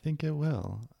 I think it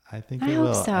will. I think it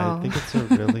will. So. I think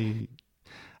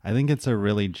it's a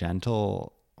really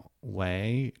gentle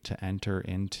way to enter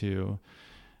into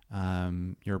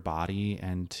your body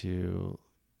and to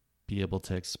be able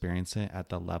to experience it at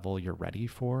the level you're ready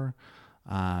for.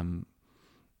 And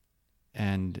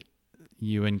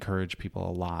you encourage people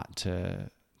a lot to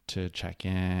check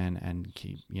in and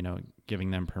keep,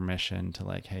 giving them permission to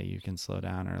like, hey, you can slow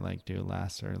down or like do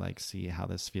less or like see how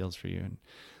this feels for you and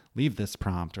leave this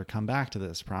prompt or come back to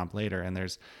this prompt later. And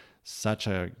there's such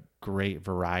a great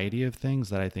variety of things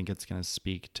that I think it's going to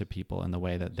speak to people in the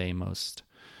way that they most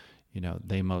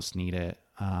need it.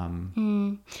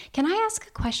 Can I ask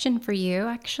a question for you,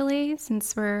 actually,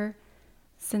 since we're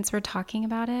talking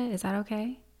about it? Is that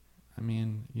okay? I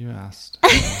mean, you asked.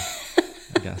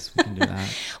 I guess we can do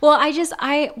that. Well,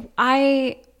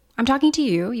 I'm talking to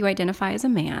you. You identify as a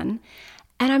man.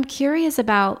 And I'm curious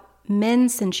about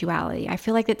men's sensuality. I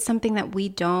feel like it's something that we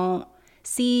don't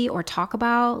see or talk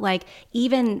about. Like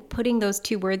even putting those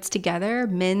two words together,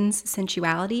 men's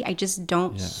sensuality, I just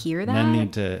don't hear that. Men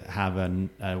need to have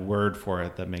a word for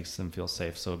it that makes them feel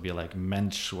safe. So it'd be like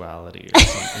mensuality or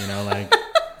something, like,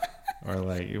 or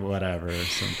like whatever,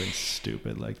 something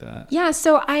stupid like that. Yeah.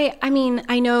 So I mean,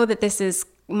 I know that this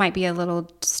might be a little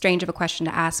strange of a question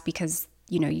to ask because,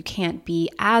 you can't be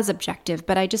as objective,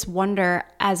 but I just wonder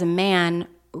as a man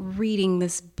reading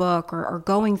this book or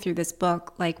going through this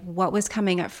book, like what was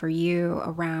coming up for you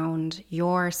around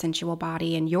your sensual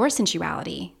body and your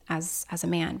sensuality as a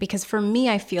man? Because for me,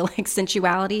 I feel like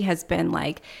sensuality has been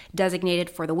like designated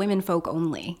for the women folk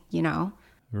only,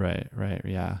 Right.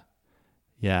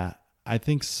 Yeah, I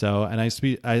think so. And I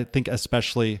think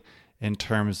especially in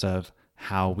terms of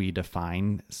how we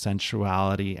define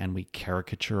sensuality and we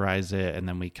caricaturize it and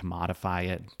then we commodify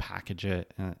it, package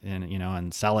it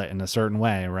and sell it in a certain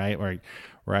way, right? Where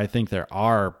I think there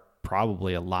are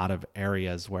probably a lot of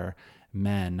areas where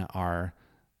men are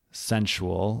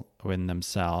sensual in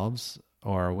themselves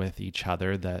or with each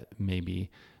other that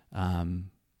maybe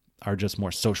are just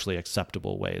more socially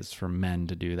acceptable ways for men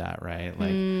to do that, right?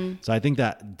 So I think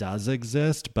that does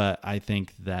exist, but I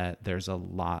think that there's a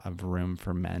lot of room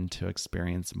for men to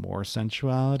experience more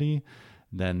sensuality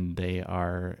than they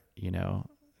are,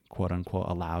 quote unquote,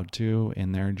 allowed to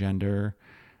in their gender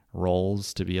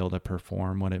roles to be able to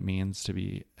perform what it means to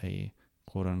be a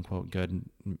quote unquote good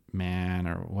man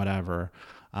or whatever.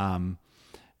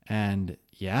 And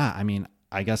yeah, I mean,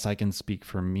 I guess I can speak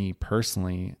for me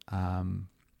personally.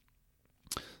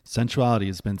 Sensuality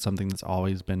has been something that's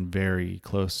always been very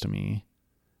close to me,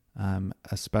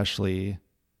 especially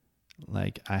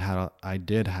like I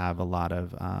did have a lot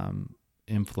of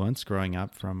influence growing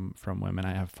up from women.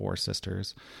 I have 4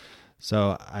 sisters,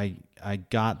 so I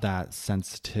got that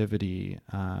sensitivity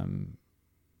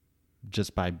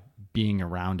just by being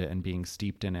around it and being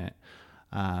steeped in it.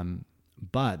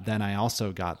 But then I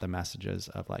also got the messages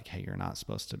of like, hey, you're not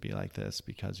supposed to be like this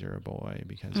because you're a boy,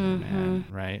 because you're a man,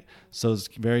 right? So it's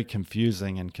very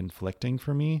confusing and conflicting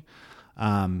for me.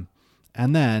 And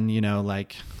then,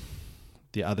 like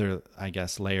the other, I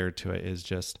guess, layer to it is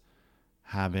just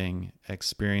having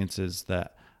experiences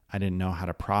that I didn't know how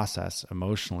to process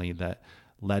emotionally that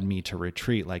led me to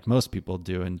retreat like most people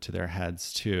do into their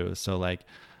heads too. So like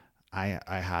I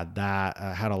had that.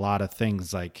 I had a lot of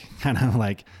things like kind of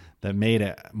like that made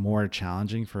it more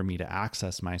challenging for me to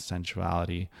access my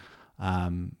sensuality.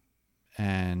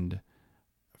 And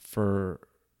for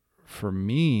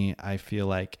me, I feel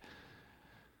like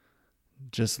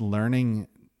just learning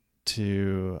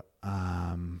to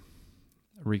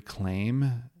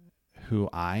reclaim who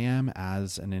I am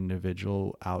as an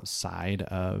individual outside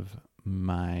of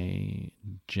my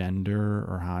gender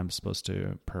or how I'm supposed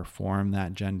to perform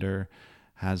that gender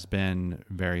has been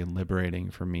very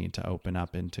liberating for me to open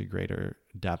up into greater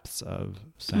depths of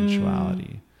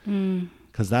sensuality.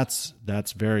 Because that's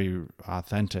very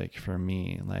authentic for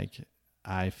me. Like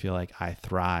I feel like I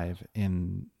thrive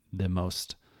in the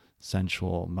most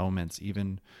sensual moments,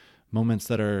 even moments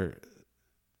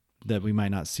that we might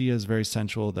not see as very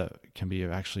sensual, that can be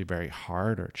actually very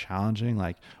hard or challenging.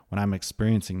 Like when I'm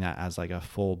experiencing that as like a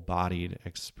full bodied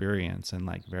experience and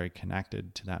like very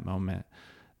connected to that moment,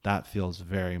 that feels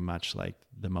very much like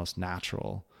the most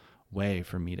natural way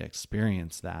for me to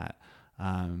experience that.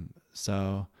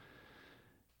 So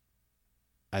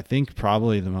I think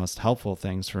probably the most helpful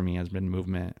things for me has been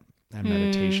movement and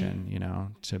meditation,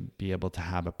 to be able to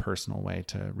have a personal way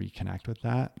to reconnect with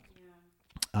that.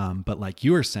 But like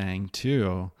you were saying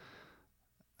too,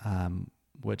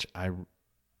 which I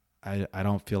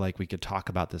don't feel like we could talk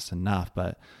about this enough,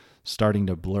 but starting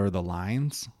to blur the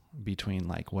lines between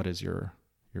like, what is your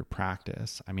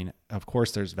practice? I mean, of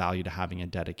course there's value to having a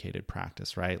dedicated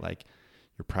practice, right? Like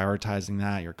you're prioritizing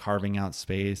that, you're carving out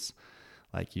space,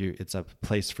 like it's a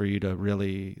place for you to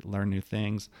really learn new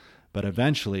things. But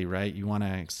eventually, right, you want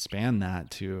to expand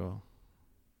that to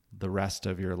the rest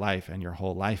of your life, and your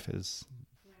whole life is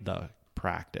the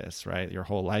practice, right? Your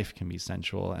whole life can be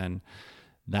sensual. And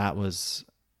that was,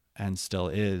 and still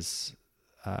is,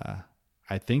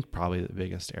 I think probably the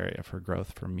biggest area for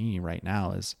growth for me right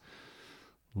now is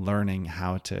learning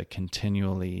how to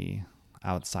continually,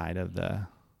 outside of the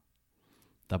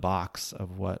box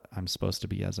of what I'm supposed to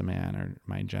be as a man or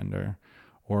my gender,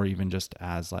 or even just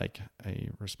as like a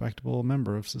respectable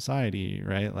member of society,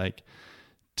 right? Like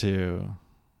to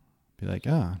be like,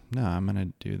 oh no, I'm going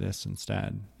to do this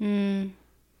instead.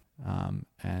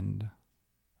 and,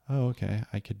 oh, okay,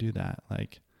 I could do that.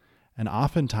 Like, and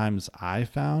oftentimes I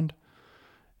found,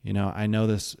 you know, I know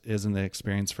this isn't the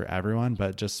experience for everyone,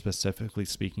 but just specifically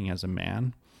speaking as a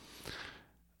man,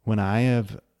 when I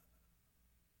have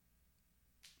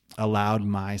allowed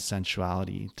my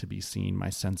sensuality to be seen, my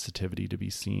sensitivity to be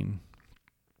seen,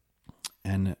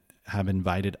 and have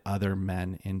invited other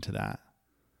men into that,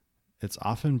 it's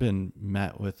often been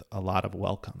met with a lot of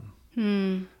welcome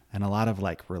and a lot of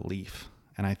like relief.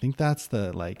 And I think that's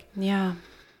the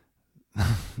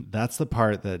that's the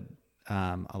part that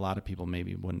a lot of people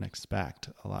maybe wouldn't expect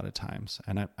a lot of times.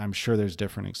 And I'm sure there's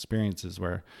different experiences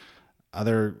where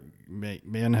other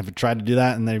men have tried to do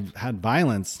that and they've had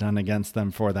violence done against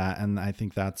them for that. And I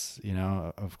think that's, you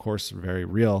know, of course, very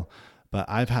real. But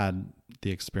I've had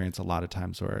the experience a lot of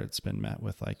times where it's been met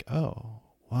with like, oh,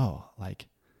 whoa, like,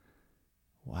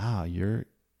 wow, you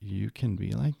can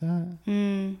be like that?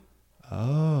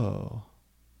 Oh.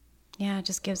 Yeah, it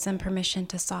just gives them permission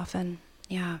to soften.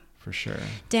 Yeah. For sure.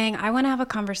 Dang, I want to have a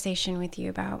conversation with you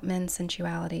about men's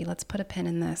sensuality. Let's put a pin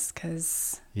in this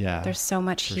because there's so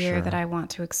much here that I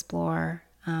want to explore.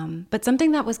 But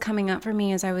something that was coming up for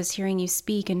me as I was hearing you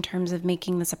speak in terms of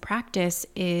making this a practice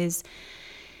is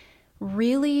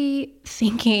really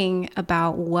thinking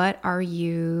about what are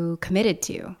you committed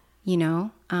to, you know?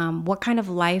 What kind of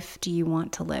life do you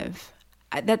want to live?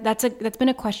 That's been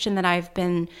a question that I've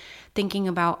been thinking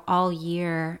about all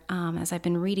year as I've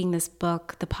been reading this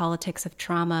book, The Politics of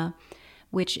Trauma,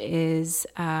 which is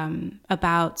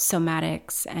about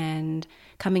somatics and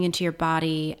coming into your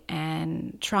body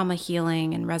and trauma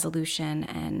healing and resolution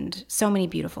and so many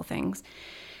beautiful things.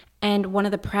 And one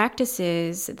of the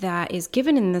practices that is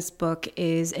given in this book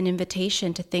is an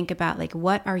invitation to think about, like,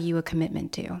 what are you a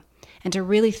commitment to? And to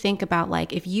really think about,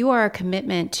 like, if you are a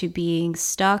commitment to being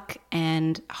stuck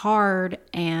and hard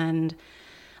and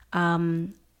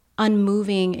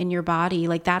unmoving in your body,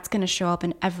 like, that's going to show up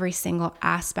in every single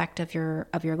aspect of your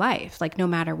life, like, no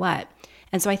matter what.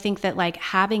 And so I think that, like,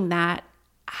 having that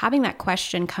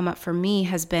question come up for me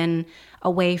has been a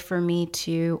way for me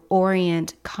to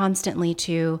orient constantly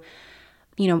to,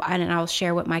 you know, and I'll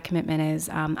share what my commitment is.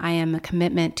 I am a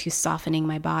commitment to softening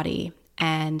my body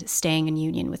and staying in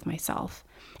union with myself.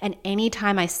 And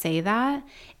anytime I say that,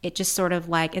 it just sort of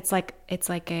like, it's like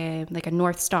a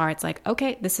North Star. It's like,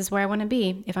 okay, this is where I want to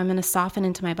be. If I'm going to soften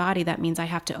into my body, that means I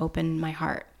have to open my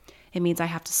heart. It means I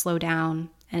have to slow down,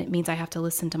 and it means I have to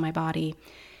listen to my body.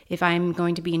 If I'm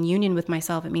going to be in union with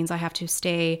myself, it means I have to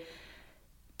stay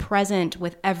present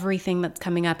with everything that's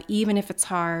coming up, even if it's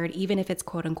hard, even if it's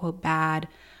quote unquote bad.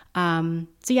 So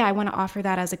yeah, I want to offer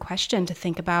that as a question to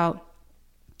think about.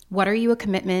 What are you a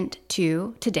commitment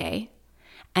to today?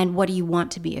 And what do you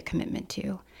want to be a commitment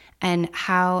to? And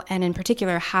how, and in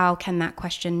particular, how can that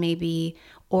question maybe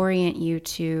orient you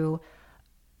to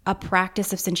a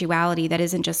practice of sensuality that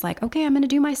isn't just like, okay, I'm going to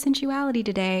do my sensuality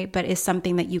today, but is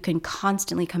something that you can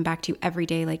constantly come back to every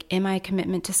day. Like, am I a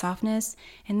commitment to softness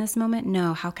in this moment?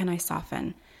 No. How can I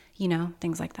soften? You know,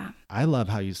 things like that. I love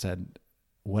how you said,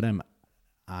 what am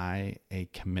I a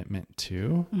commitment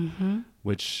to? Mm-hmm.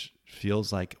 Which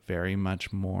feels like very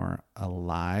much more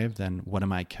alive than what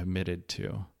am I committed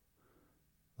to?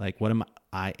 Like, what am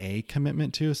I a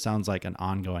commitment to sounds like an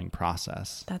ongoing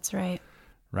process. That's right.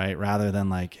 Right? Rather than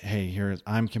like, hey,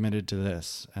 I'm committed to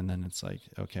this. And then it's like,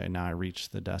 okay, now I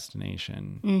reached the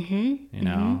destination, you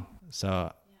know?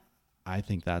 So I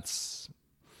think that's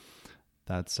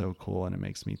so cool. And it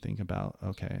makes me think about,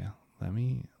 okay, let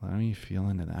me feel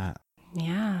into that.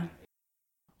 Yeah.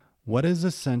 What is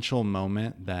a sensual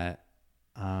moment that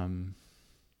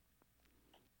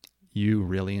you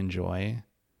really enjoy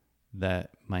that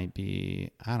might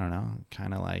be, I don't know,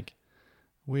 kind of like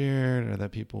weird or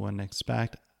that people wouldn't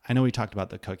expect? I know we talked about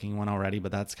the cooking one already,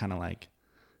 but that's kind of like,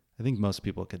 I think most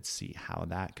people could see how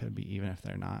that could be, even if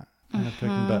they're not kind of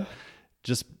cooking. But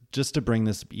just to bring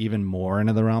this even more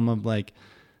into the realm of like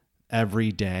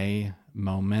everyday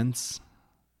moments,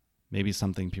 maybe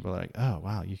something people are like, oh,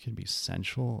 wow, you can be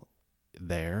sensual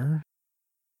there.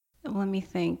 Let me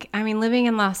think. I mean, living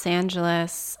in Los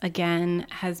Angeles, again,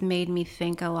 has made me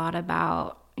think a lot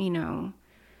about, you know,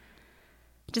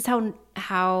 just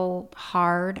how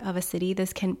hard of a city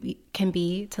this can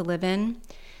be to live in.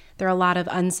 There are a lot of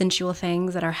unsensual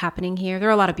things that are happening here. There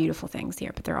are a lot of beautiful things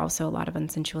here, but there are also a lot of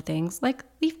unsensual things like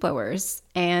leaf blowers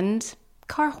and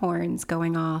car horns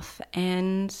going off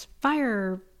and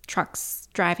fire trucks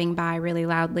driving by really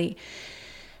loudly.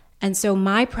 And so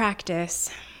my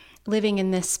practice, living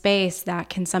in this space that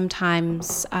can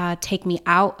sometimes take me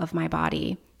out of my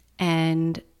body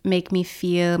and make me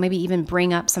feel, maybe even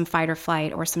bring up some fight or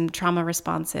flight or some trauma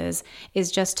responses,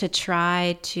 is just to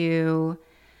try to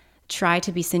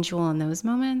be sensual in those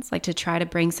moments, like to try to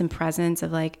bring some presence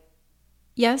of like,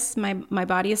 yes, my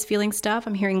body is feeling stuff.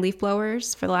 I'm hearing leaf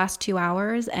blowers for the last 2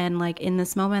 hours. And like in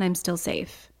this moment, I'm still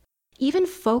safe. Even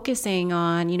focusing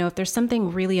on, if there's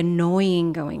something really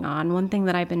annoying going on, one thing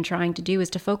that I've been trying to do is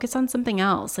to focus on something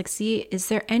else. Like, see, is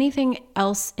there anything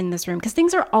else in this room? Because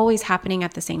things are always happening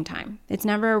at the same time. It's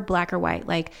never black or white.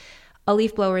 Like a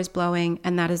leaf blower is blowing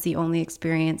and that is the only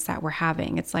experience that we're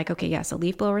having. It's like, okay, yes, a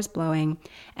leaf blower is blowing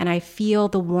and I feel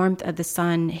the warmth of the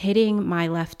sun hitting my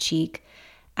left cheek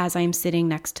as I'm sitting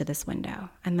next to this window.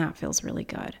 And that feels really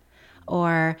good.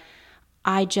 Or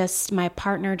my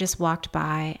partner just walked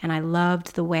by and I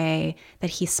loved the way that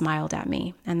he smiled at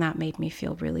me. And that made me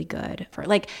feel really good for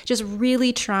like just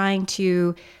really trying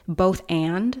to both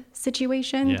and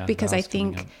situations, because I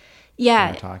think,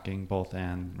 talking both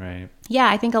and, right? Yeah.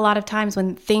 I think a lot of times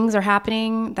when things are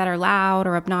happening that are loud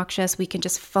or obnoxious, we can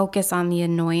just focus on the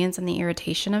annoyance and the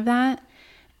irritation of that.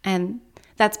 And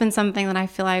that's been something that I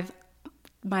feel I've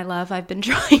been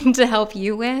trying to help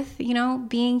you with,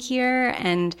 being here,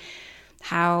 and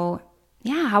how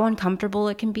uncomfortable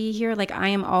it can be here. Like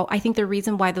I think the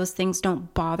reason why those things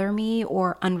don't bother me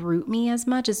or unroot me as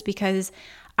much is because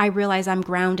I realize I'm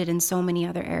grounded in so many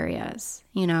other areas,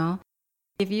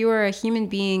 If you are a human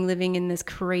being living in this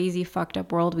crazy fucked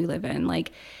up world we live in,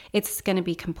 like it's going to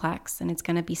be complex and it's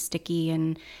going to be sticky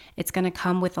and it's going to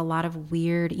come with a lot of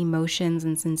weird emotions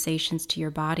and sensations to your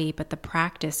body. But the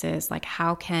practice is like,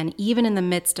 how can, even in the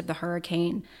midst of the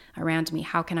hurricane around me,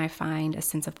 how can I find a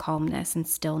sense of calmness and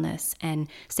stillness and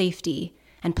safety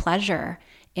and pleasure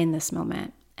in this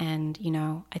moment? And,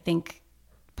 I think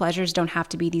pleasures don't have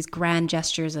to be these grand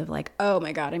gestures of like, oh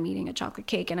my God, I'm eating a chocolate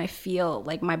cake and I feel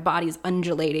like my body's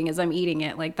undulating as I'm eating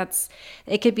it. Like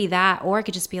it could be that, or it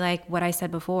could just be like what I said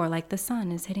before, like the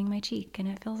sun is hitting my cheek and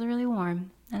it feels really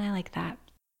warm. And I like that.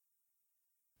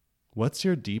 What's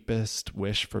your deepest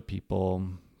wish for people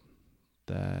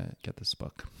that get this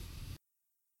book?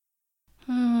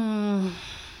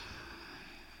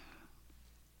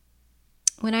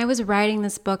 When I was writing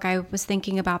this book, I was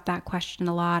thinking about that question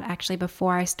a lot. Actually,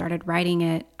 before I started writing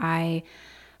it, I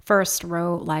first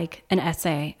wrote like an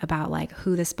essay about like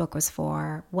who this book was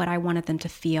for, what I wanted them to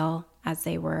feel as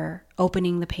they were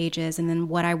opening the pages, and then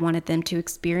what I wanted them to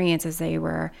experience as they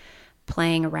were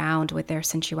playing around with their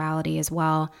sensuality as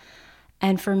well.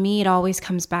 And for me, it always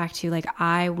comes back to like,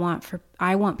 I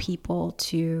want people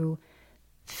to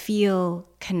feel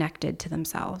connected to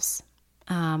themselves.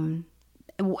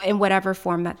 In whatever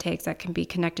form that takes. That can be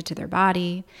connected to their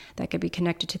body, that could be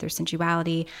connected to their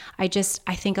sensuality. I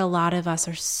think a lot of us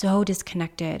are so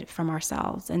disconnected from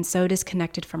ourselves and so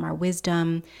disconnected from our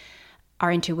wisdom,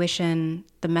 our intuition,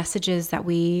 the messages that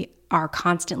we are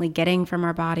constantly getting from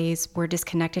our bodies. We're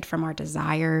disconnected from our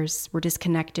desires. We're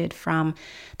disconnected from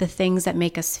the things that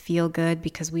make us feel good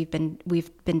because we've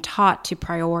been taught to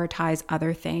prioritize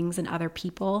other things and other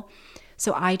people.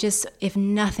 So if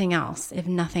nothing else,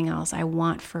 I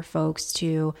want for folks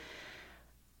to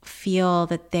feel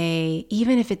that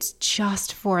even if it's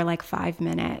just for like 5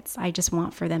 minutes, I just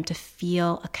want for them to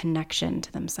feel a connection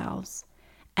to themselves.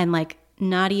 And like,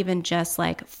 not even just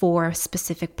like for a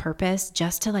specific purpose,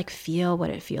 just to like feel what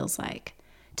it feels like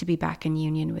to be back in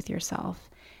union with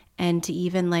yourself. And to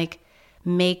even like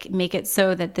make it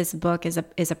so that this book is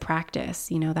a practice.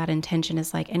 That intention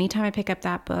is like, anytime I pick up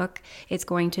that book, it's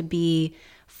going to be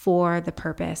for the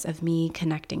purpose of me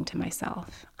connecting to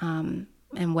myself, and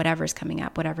whatever's coming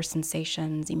up, whatever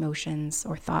sensations, emotions,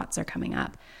 or thoughts are coming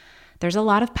up. There's a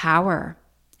lot of power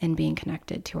in being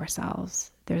connected to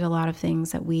ourselves. There's a lot of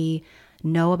things that we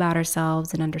know about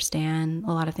ourselves and understand,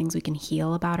 a lot of things we can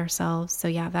heal about ourselves. So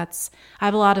yeah, I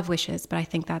have a lot of wishes, but I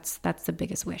think that's the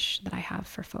biggest wish that I have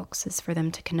for folks, is for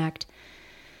them to connect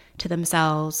to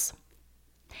themselves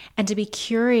and to be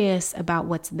curious about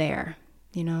what's there,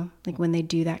 like when they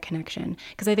do that connection.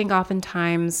 Because I think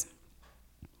oftentimes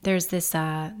there's this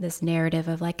narrative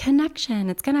of like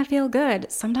connection, it's going to feel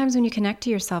good. Sometimes when you connect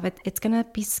to yourself, it's going to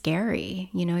be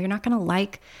scary. You're not going to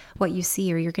like what you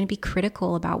see, or you're going to be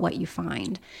critical about what you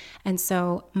find. And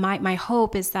so my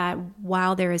hope is that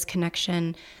while there is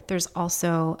connection, there's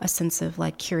also a sense of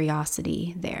like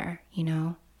curiosity there,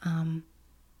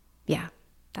 Yeah,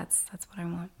 that's what I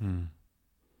want.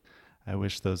 I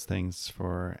wish those things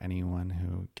for anyone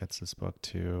who gets this book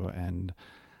too. And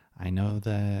I know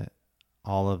that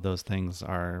all of those things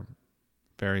are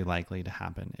very likely to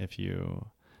happen if you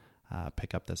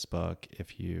pick up this book,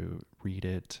 if you read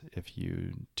it, if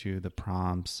you do the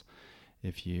prompts,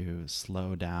 if you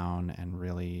slow down and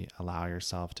really allow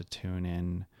yourself to tune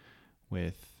in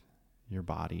with your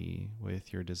body,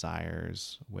 with your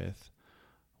desires, with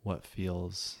what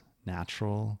feels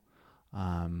natural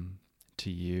to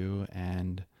you.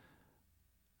 And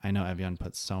I know Evian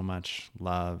puts so much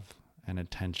love and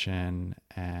attention,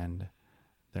 and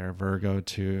they're Virgo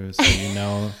too, so you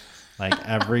know, like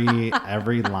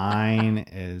every line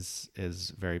is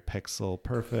very pixel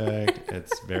perfect.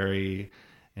 It's very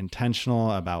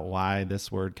intentional about why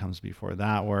this word comes before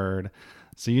that word,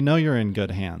 so you know you're in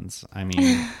good hands. I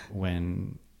mean,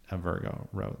 when a Virgo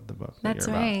wrote the book. That's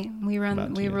right. We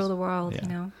rule the world. Yeah. You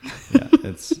know. Yeah,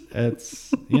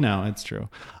 it's you know, it's true.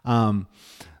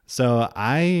 So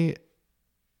I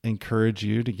encourage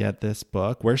you to get this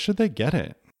book. Where should they get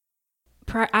it?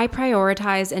 I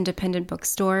prioritize independent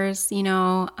bookstores. You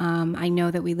know, I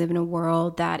know that we live in a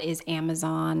world that is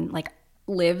Amazon, like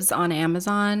lives on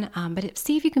Amazon. But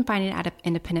see if you can find it at an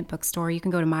independent bookstore. You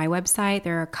can go to my website.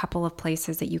 There are a couple of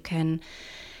places that you can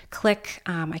click.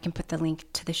 I can put the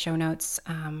link to the show notes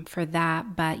for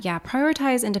that. But yeah,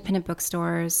 prioritize independent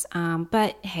bookstores.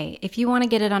 But hey, if you want to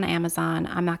get it on Amazon,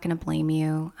 I'm not going to blame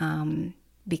you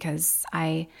because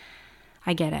I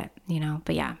get it, you know.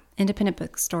 But yeah, independent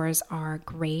bookstores are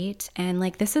great. And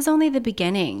like, this is only the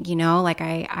beginning, you know, like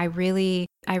I really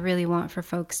want for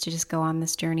folks to just go on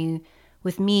this journey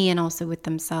with me and also with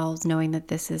themselves, knowing that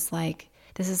this is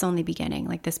only beginning.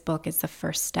 Like, this book is the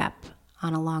first step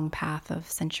on a long path of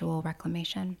sensual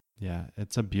reclamation. Yeah,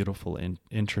 it's a beautiful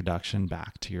introduction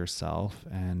back to yourself.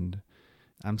 And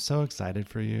I'm so excited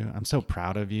for you. I'm so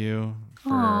proud of you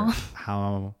for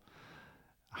how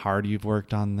hard you've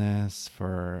worked on this,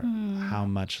 for how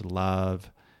much love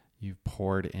you've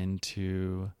poured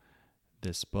into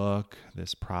this book,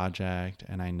 this project.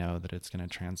 And I know that it's going to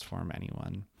transform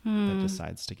anyone that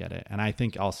decides to get it. And I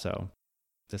think also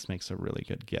this makes a really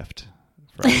good gift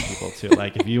for other people too.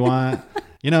 Like, if you want,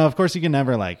 you know, of course you can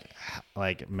never like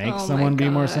make someone be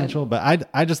more sensual, but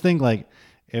I just think, like,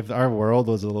 if our world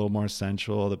was a little more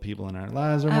sensual, the people in our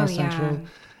lives are more sensual,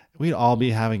 we'd all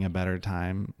be having a better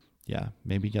time. Yeah,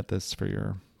 maybe get this for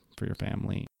your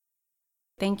family.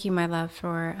 Thank you, my love,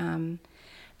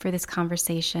 for this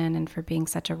conversation and for being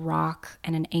such a rock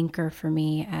and an anchor for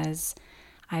me as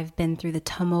I've been through the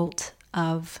tumult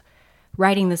of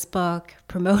writing this book,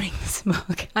 promoting this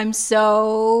book. I'm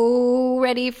so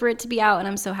ready for it to be out, and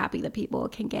I'm so happy that people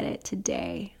can get it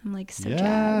today. I'm like so jazzed.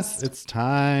 Yes, it's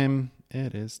time.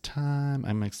 It is time.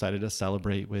 I'm excited to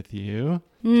celebrate with you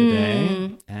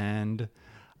today and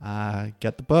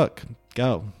get the book.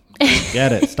 Go.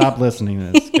 Get it. Stop listening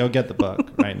to this. Go get the book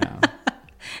right now.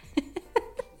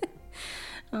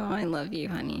 Oh, I love you,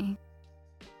 honey.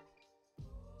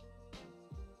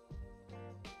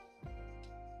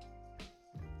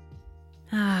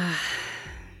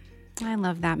 I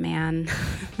love that man.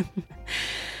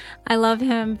 I love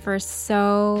him for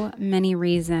so many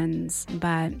reasons,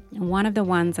 but one of the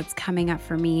ones that's coming up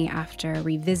for me after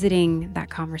revisiting that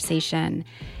conversation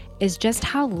is just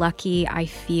how lucky I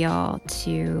feel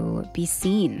to be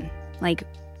seen, like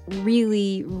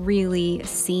really, really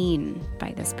seen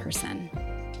by this person.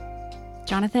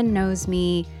 Jonathan knows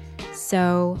me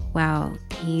so well.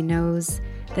 He knows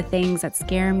the things that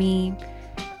scare me,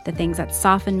 the things that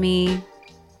soften me.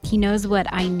 He knows what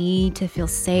I need to feel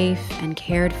safe and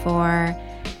cared for.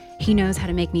 He knows how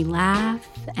to make me laugh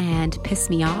and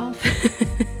piss me off.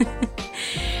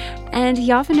 And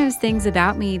he often knows things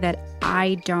about me that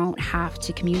I don't have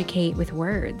to communicate with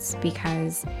words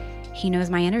because he knows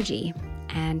my energy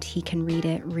and he can read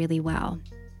it really well.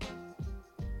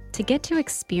 To get to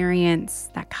experience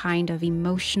that kind of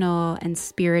emotional and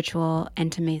spiritual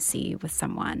intimacy with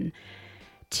someone,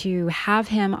 to have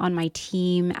him on my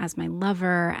team as my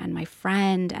lover and my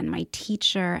friend and my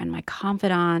teacher and my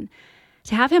confidant,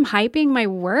 to have him hyping my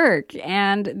work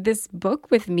and this book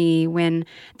with me when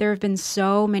there have been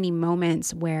so many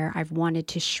moments where I've wanted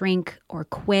to shrink or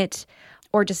quit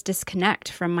or just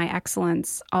disconnect from my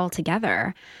excellence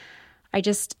altogether.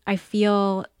 I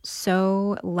feel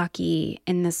so lucky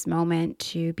in this moment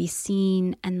to be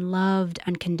seen and loved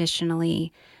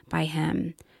unconditionally by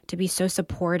him, to be so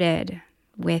supported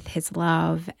with his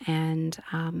love and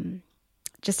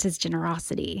just his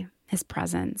generosity, his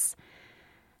presence.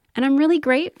 And I'm really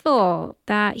grateful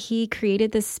that he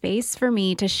created this space for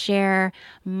me to share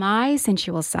my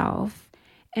sensual self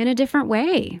in a different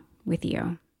way with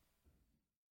you.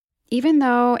 Even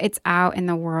though it's out in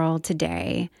the world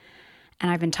today,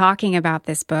 and I've been talking about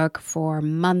this book for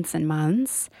months and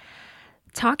months,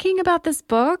 talking about this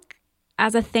book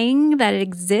as a thing that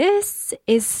exists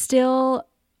is still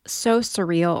so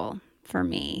surreal for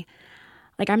me.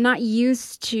 Like, I'm not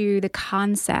used to the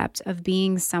concept of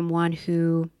being someone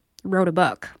who wrote a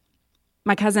book.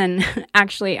 My cousin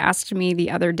actually asked me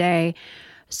the other day,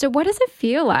 so what does it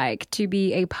feel like to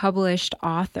be a published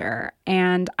author?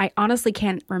 And I honestly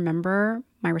can't remember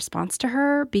my response to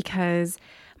her because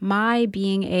my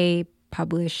being a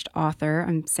published author,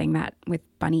 I'm saying that with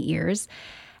bunny ears,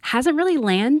 hasn't really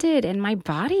landed in my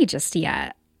body just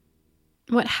yet.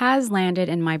 What has landed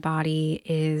in my body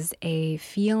is a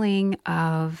feeling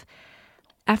of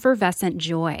effervescent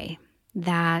joy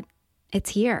that it's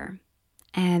here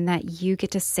and that you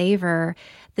get to savor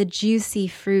the juicy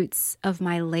fruits of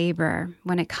my labor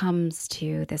when it comes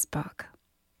to this book.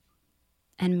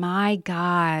 And my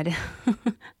God,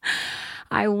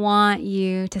 I want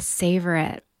you to savor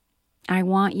it. I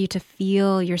want you to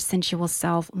feel your sensual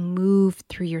self move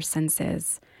through your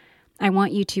senses. I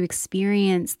want you to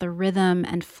experience the rhythm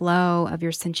and flow of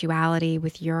your sensuality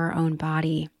with your own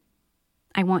body.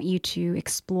 I want you to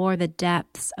explore the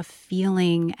depths of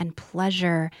feeling and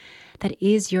pleasure that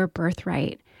is your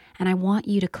birthright, and I want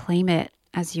you to claim it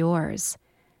as yours.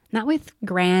 Not with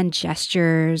grand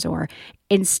gestures or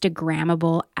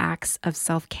Instagrammable acts of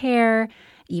self-care,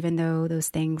 even though those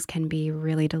things can be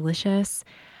really delicious.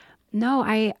 No,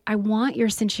 I want your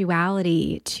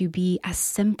sensuality to be as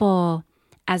simple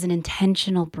as an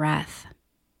intentional breath,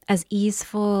 as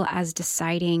easeful as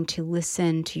deciding to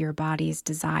listen to your body's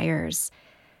desires.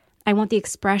 I want the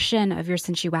expression of your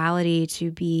sensuality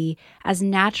to be as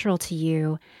natural to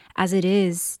you as it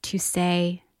is to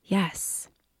say yes.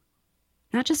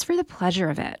 Not just for the pleasure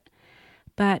of it,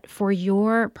 but for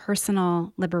your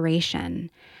personal liberation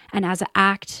and as an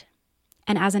act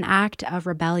of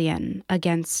rebellion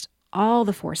against all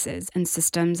the forces and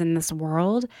systems in this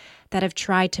world that have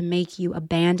tried to make you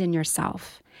abandon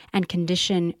yourself and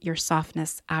condition your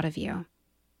softness out of you.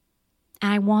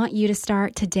 And I want you to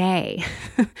start today.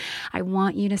 I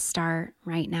want you to start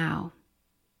right now.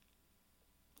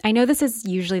 I know this is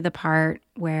usually the part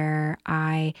where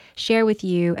I share with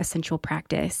you a sensual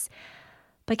practice,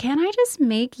 but can I just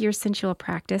make your sensual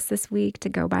practice this week to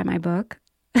go by my book?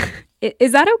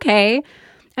 Is that okay?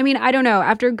 I mean, I don't know.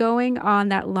 After going on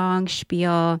that long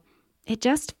spiel, it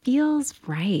just feels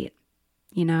right,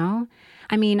 you know?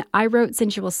 I mean, I wrote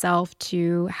Sensual Self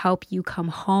to help you come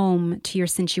home to your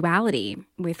sensuality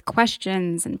with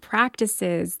questions and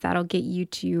practices that'll get you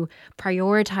to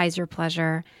prioritize your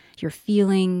pleasure, your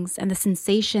feelings, and the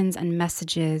sensations and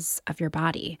messages of your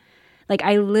body. Like,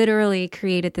 I literally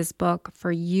created this book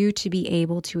for you to be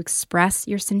able to express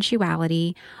your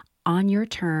sensuality on your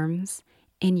terms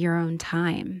in your own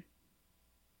time.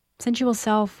 Sensual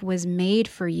Self was made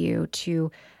for you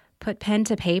to put pen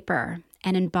to paper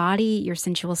and embody your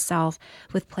sensual self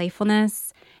with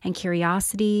playfulness and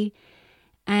curiosity.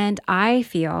 And I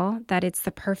feel that it's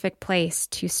the perfect place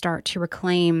to start to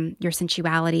reclaim your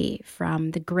sensuality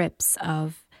from the grips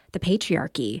of the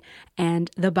patriarchy and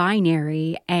the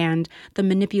binary and the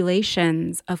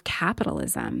manipulations of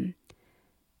capitalism.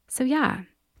 So yeah,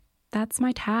 that's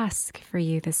my task for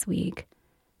you this week.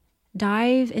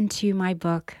 Dive into my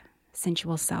book,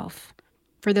 Sensual Self.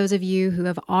 For those of you who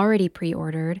have already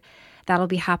pre-ordered, that'll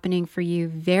be happening for you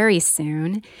very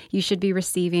soon. You should be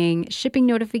receiving shipping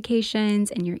notifications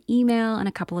in your email in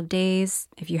a couple of days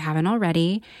if you haven't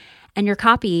already. And your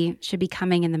copy should be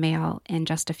coming in the mail in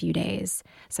just a few days.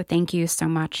 So thank you so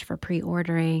much for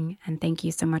pre-ordering, and thank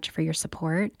you so much for your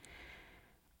support.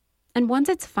 And once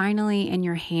it's finally in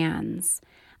your hands,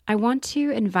 I want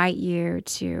to invite you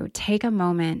to take a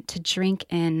moment to drink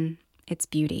in its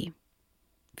beauty.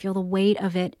 Feel the weight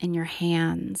of it in your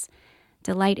hands.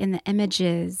 Delight in the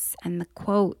images and the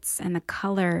quotes and the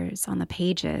colors on the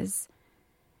pages.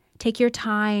 Take your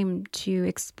time to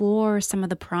explore some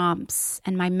of the prompts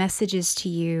and my messages to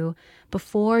you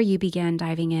before you begin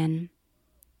diving in.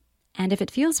 And if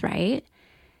it feels right,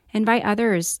 invite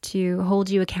others to hold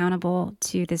you accountable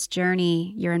to this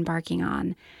journey you're embarking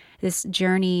on, this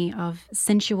journey of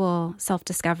sensual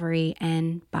self-discovery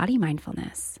and body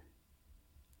mindfulness.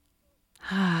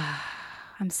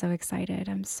 I'm so excited.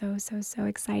 I'm so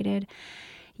excited.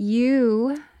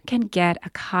 You can get a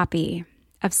copy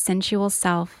of Sensual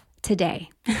Self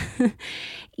today,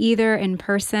 either in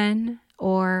person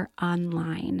or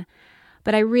online.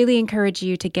 But I really encourage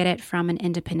you to get it from an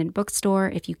independent bookstore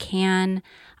if you can.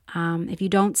 If you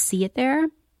don't see it there,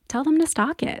 tell them to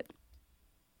stock it.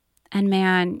 And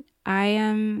man, I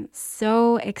am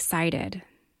so excited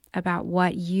about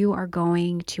what you are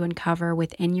going to uncover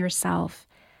within yourself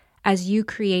as you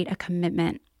create a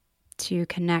commitment to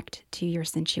connect to your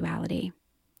sensuality.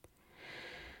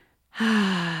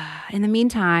 In the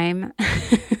meantime,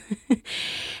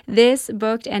 This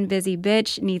booked and busy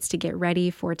bitch needs to get ready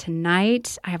for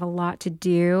tonight. I have a lot to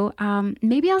do.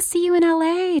 Maybe I'll see you in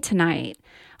LA tonight,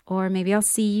 or maybe I'll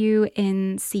see you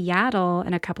in Seattle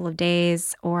in a couple of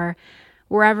days, or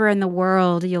wherever in the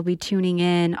world you'll be tuning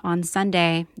in on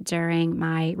Sunday during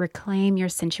my Reclaim Your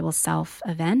Sensual Self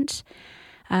event.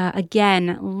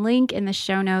 Again, link in the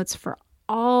show notes for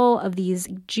all of these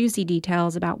juicy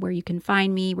details about where you can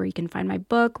find me, where you can find my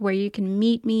book, where you can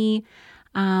meet me.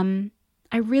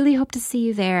 I really hope to see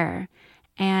you there.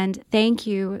 And thank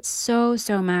you so,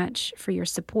 so much for your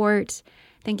support.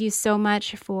 Thank you so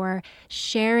much for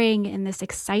sharing in this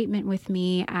excitement with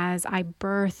me as I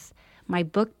birth my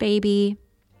book baby.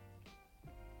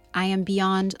 I am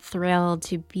beyond thrilled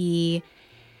to be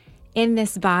in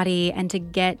this body and to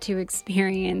get to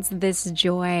experience this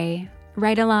joy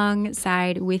right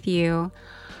alongside with you.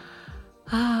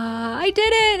 I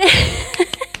did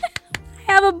it!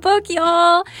 I have a book,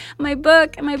 y'all. My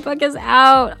book is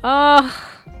out.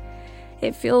 Oh,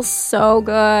 it feels so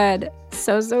good.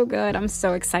 So good. I'm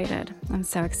so excited.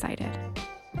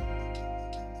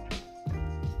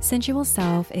 Sensual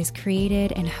Self is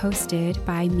created and hosted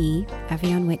by me,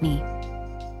 Evian Whitney.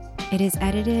 It is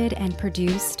edited and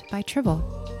produced by Tribble.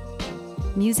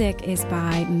 Music is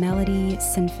by Melody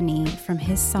Symphony from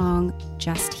his song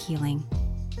Just Healing.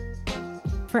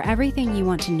 For everything you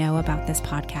want to know about this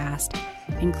podcast,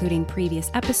 including previous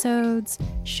episodes,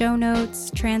 show notes,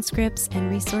 transcripts, and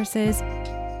resources,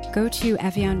 go to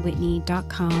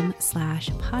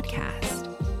evianwhitney.com/podcast.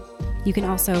 You can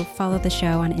also follow the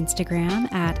show on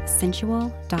Instagram at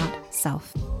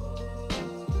sensual.self.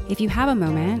 If you have a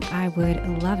moment, I would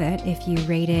love it if you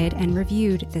rated and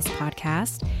reviewed this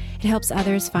podcast. It helps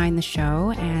others find the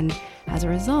show, and as a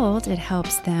result, it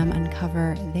helps them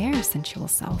uncover their sensual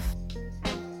self.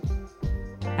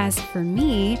 As for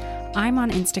me, I'm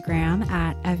on Instagram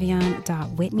at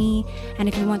evian.whitney, and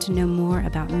if you want to know more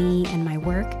about me and my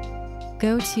work,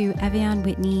 go to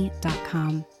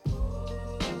evianwhitney.com.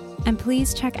 And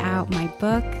please check out my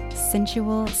book,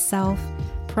 Sensual Self,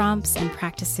 Prompts and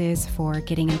Practices for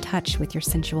Getting in Touch with Your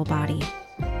Sensual Body.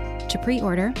 To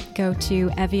pre-order, go to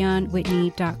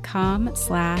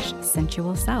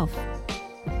evianwhitney.com/sensualself.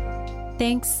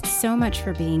 Thanks so much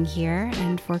for being here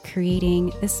and for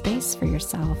creating this space for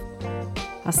yourself.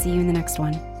 I'll see you in the next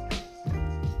one.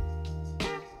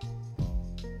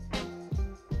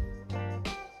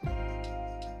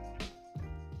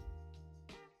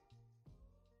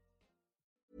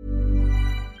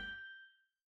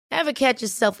 Ever catch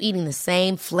yourself eating the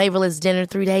same flavorless dinner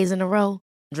 3 days in a row?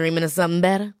 Dreaming of something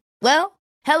better? Well,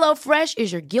 HelloFresh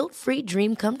is your guilt-free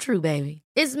dream come true, baby.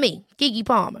 It's me, Keke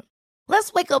Palmer.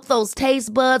 Let's wake up those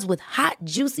taste buds with hot,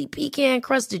 juicy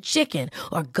pecan-crusted chicken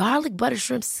or garlic butter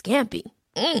shrimp scampi.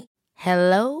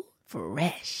 Hello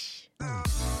Fresh.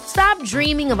 Stop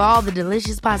dreaming of all the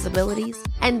delicious possibilities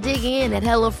and dig in at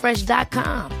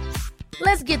HelloFresh.com.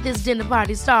 Let's get this dinner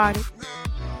party started.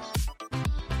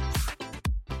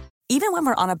 Even when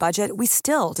we're on a budget, we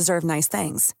still deserve nice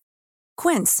things.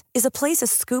 Quince is a place to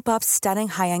scoop up stunning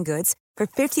high-end goods for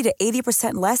 50 to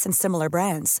 80% less than similar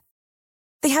brands.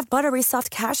 They have buttery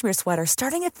soft cashmere sweaters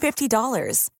starting at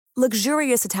 $50,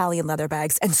 luxurious Italian leather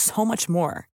bags, and so much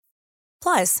more.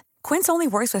 Plus, Quince only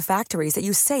works with factories that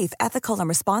use safe, ethical, and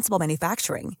responsible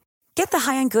manufacturing. Get the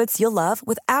high-end goods you'll love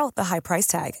without the high price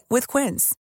tag with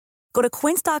Quince. Go to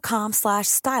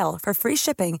quince.com/style for free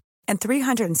shipping and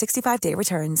 365-day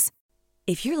returns.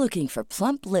 If you're looking for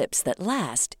plump lips that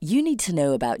last, you need to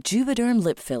know about Juvederm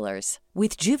lip fillers.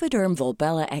 With Juvederm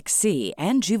Volbella XC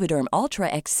and Juvederm Ultra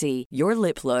XC, your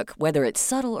lip look, whether it's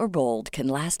subtle or bold, can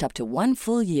last up to 1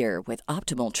 full year with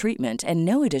optimal treatment and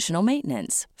no additional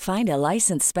maintenance. Find a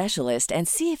licensed specialist and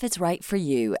see if it's right for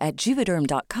you at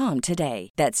Juvederm.com today.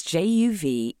 That's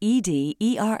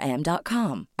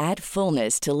JUVEDERM.com. Add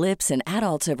fullness to lips in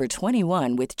adults over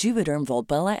 21 with Juvederm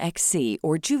Volbella XC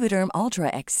or Juvederm Ultra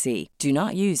XC. Do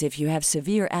not use if you have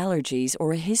severe allergies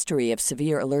or a history of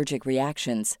severe allergic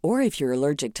reactions, or if you're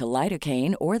allergic to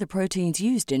lidocaine or the proteins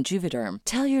used in Juvederm.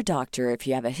 Tell your doctor if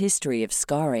you have a history of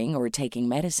scarring or taking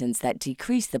medicines that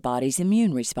decrease the body's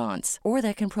immune response or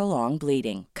that can prolong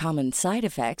bleeding. Common side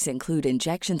effects include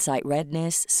injection site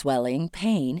redness, swelling,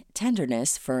 pain,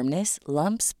 tenderness, firmness,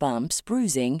 lumps, bumps,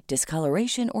 bruising,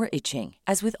 discoloration, or itching.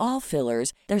 As with all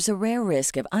fillers, there's a rare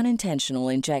risk of unintentional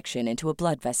injection into a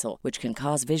blood vessel, which can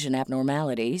cause vision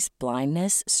abnormalities,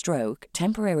 blindness, stroke,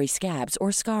 temporary scabs,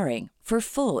 or scarring. For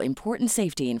full, important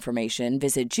safety information,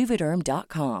 visit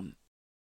Juvederm.com.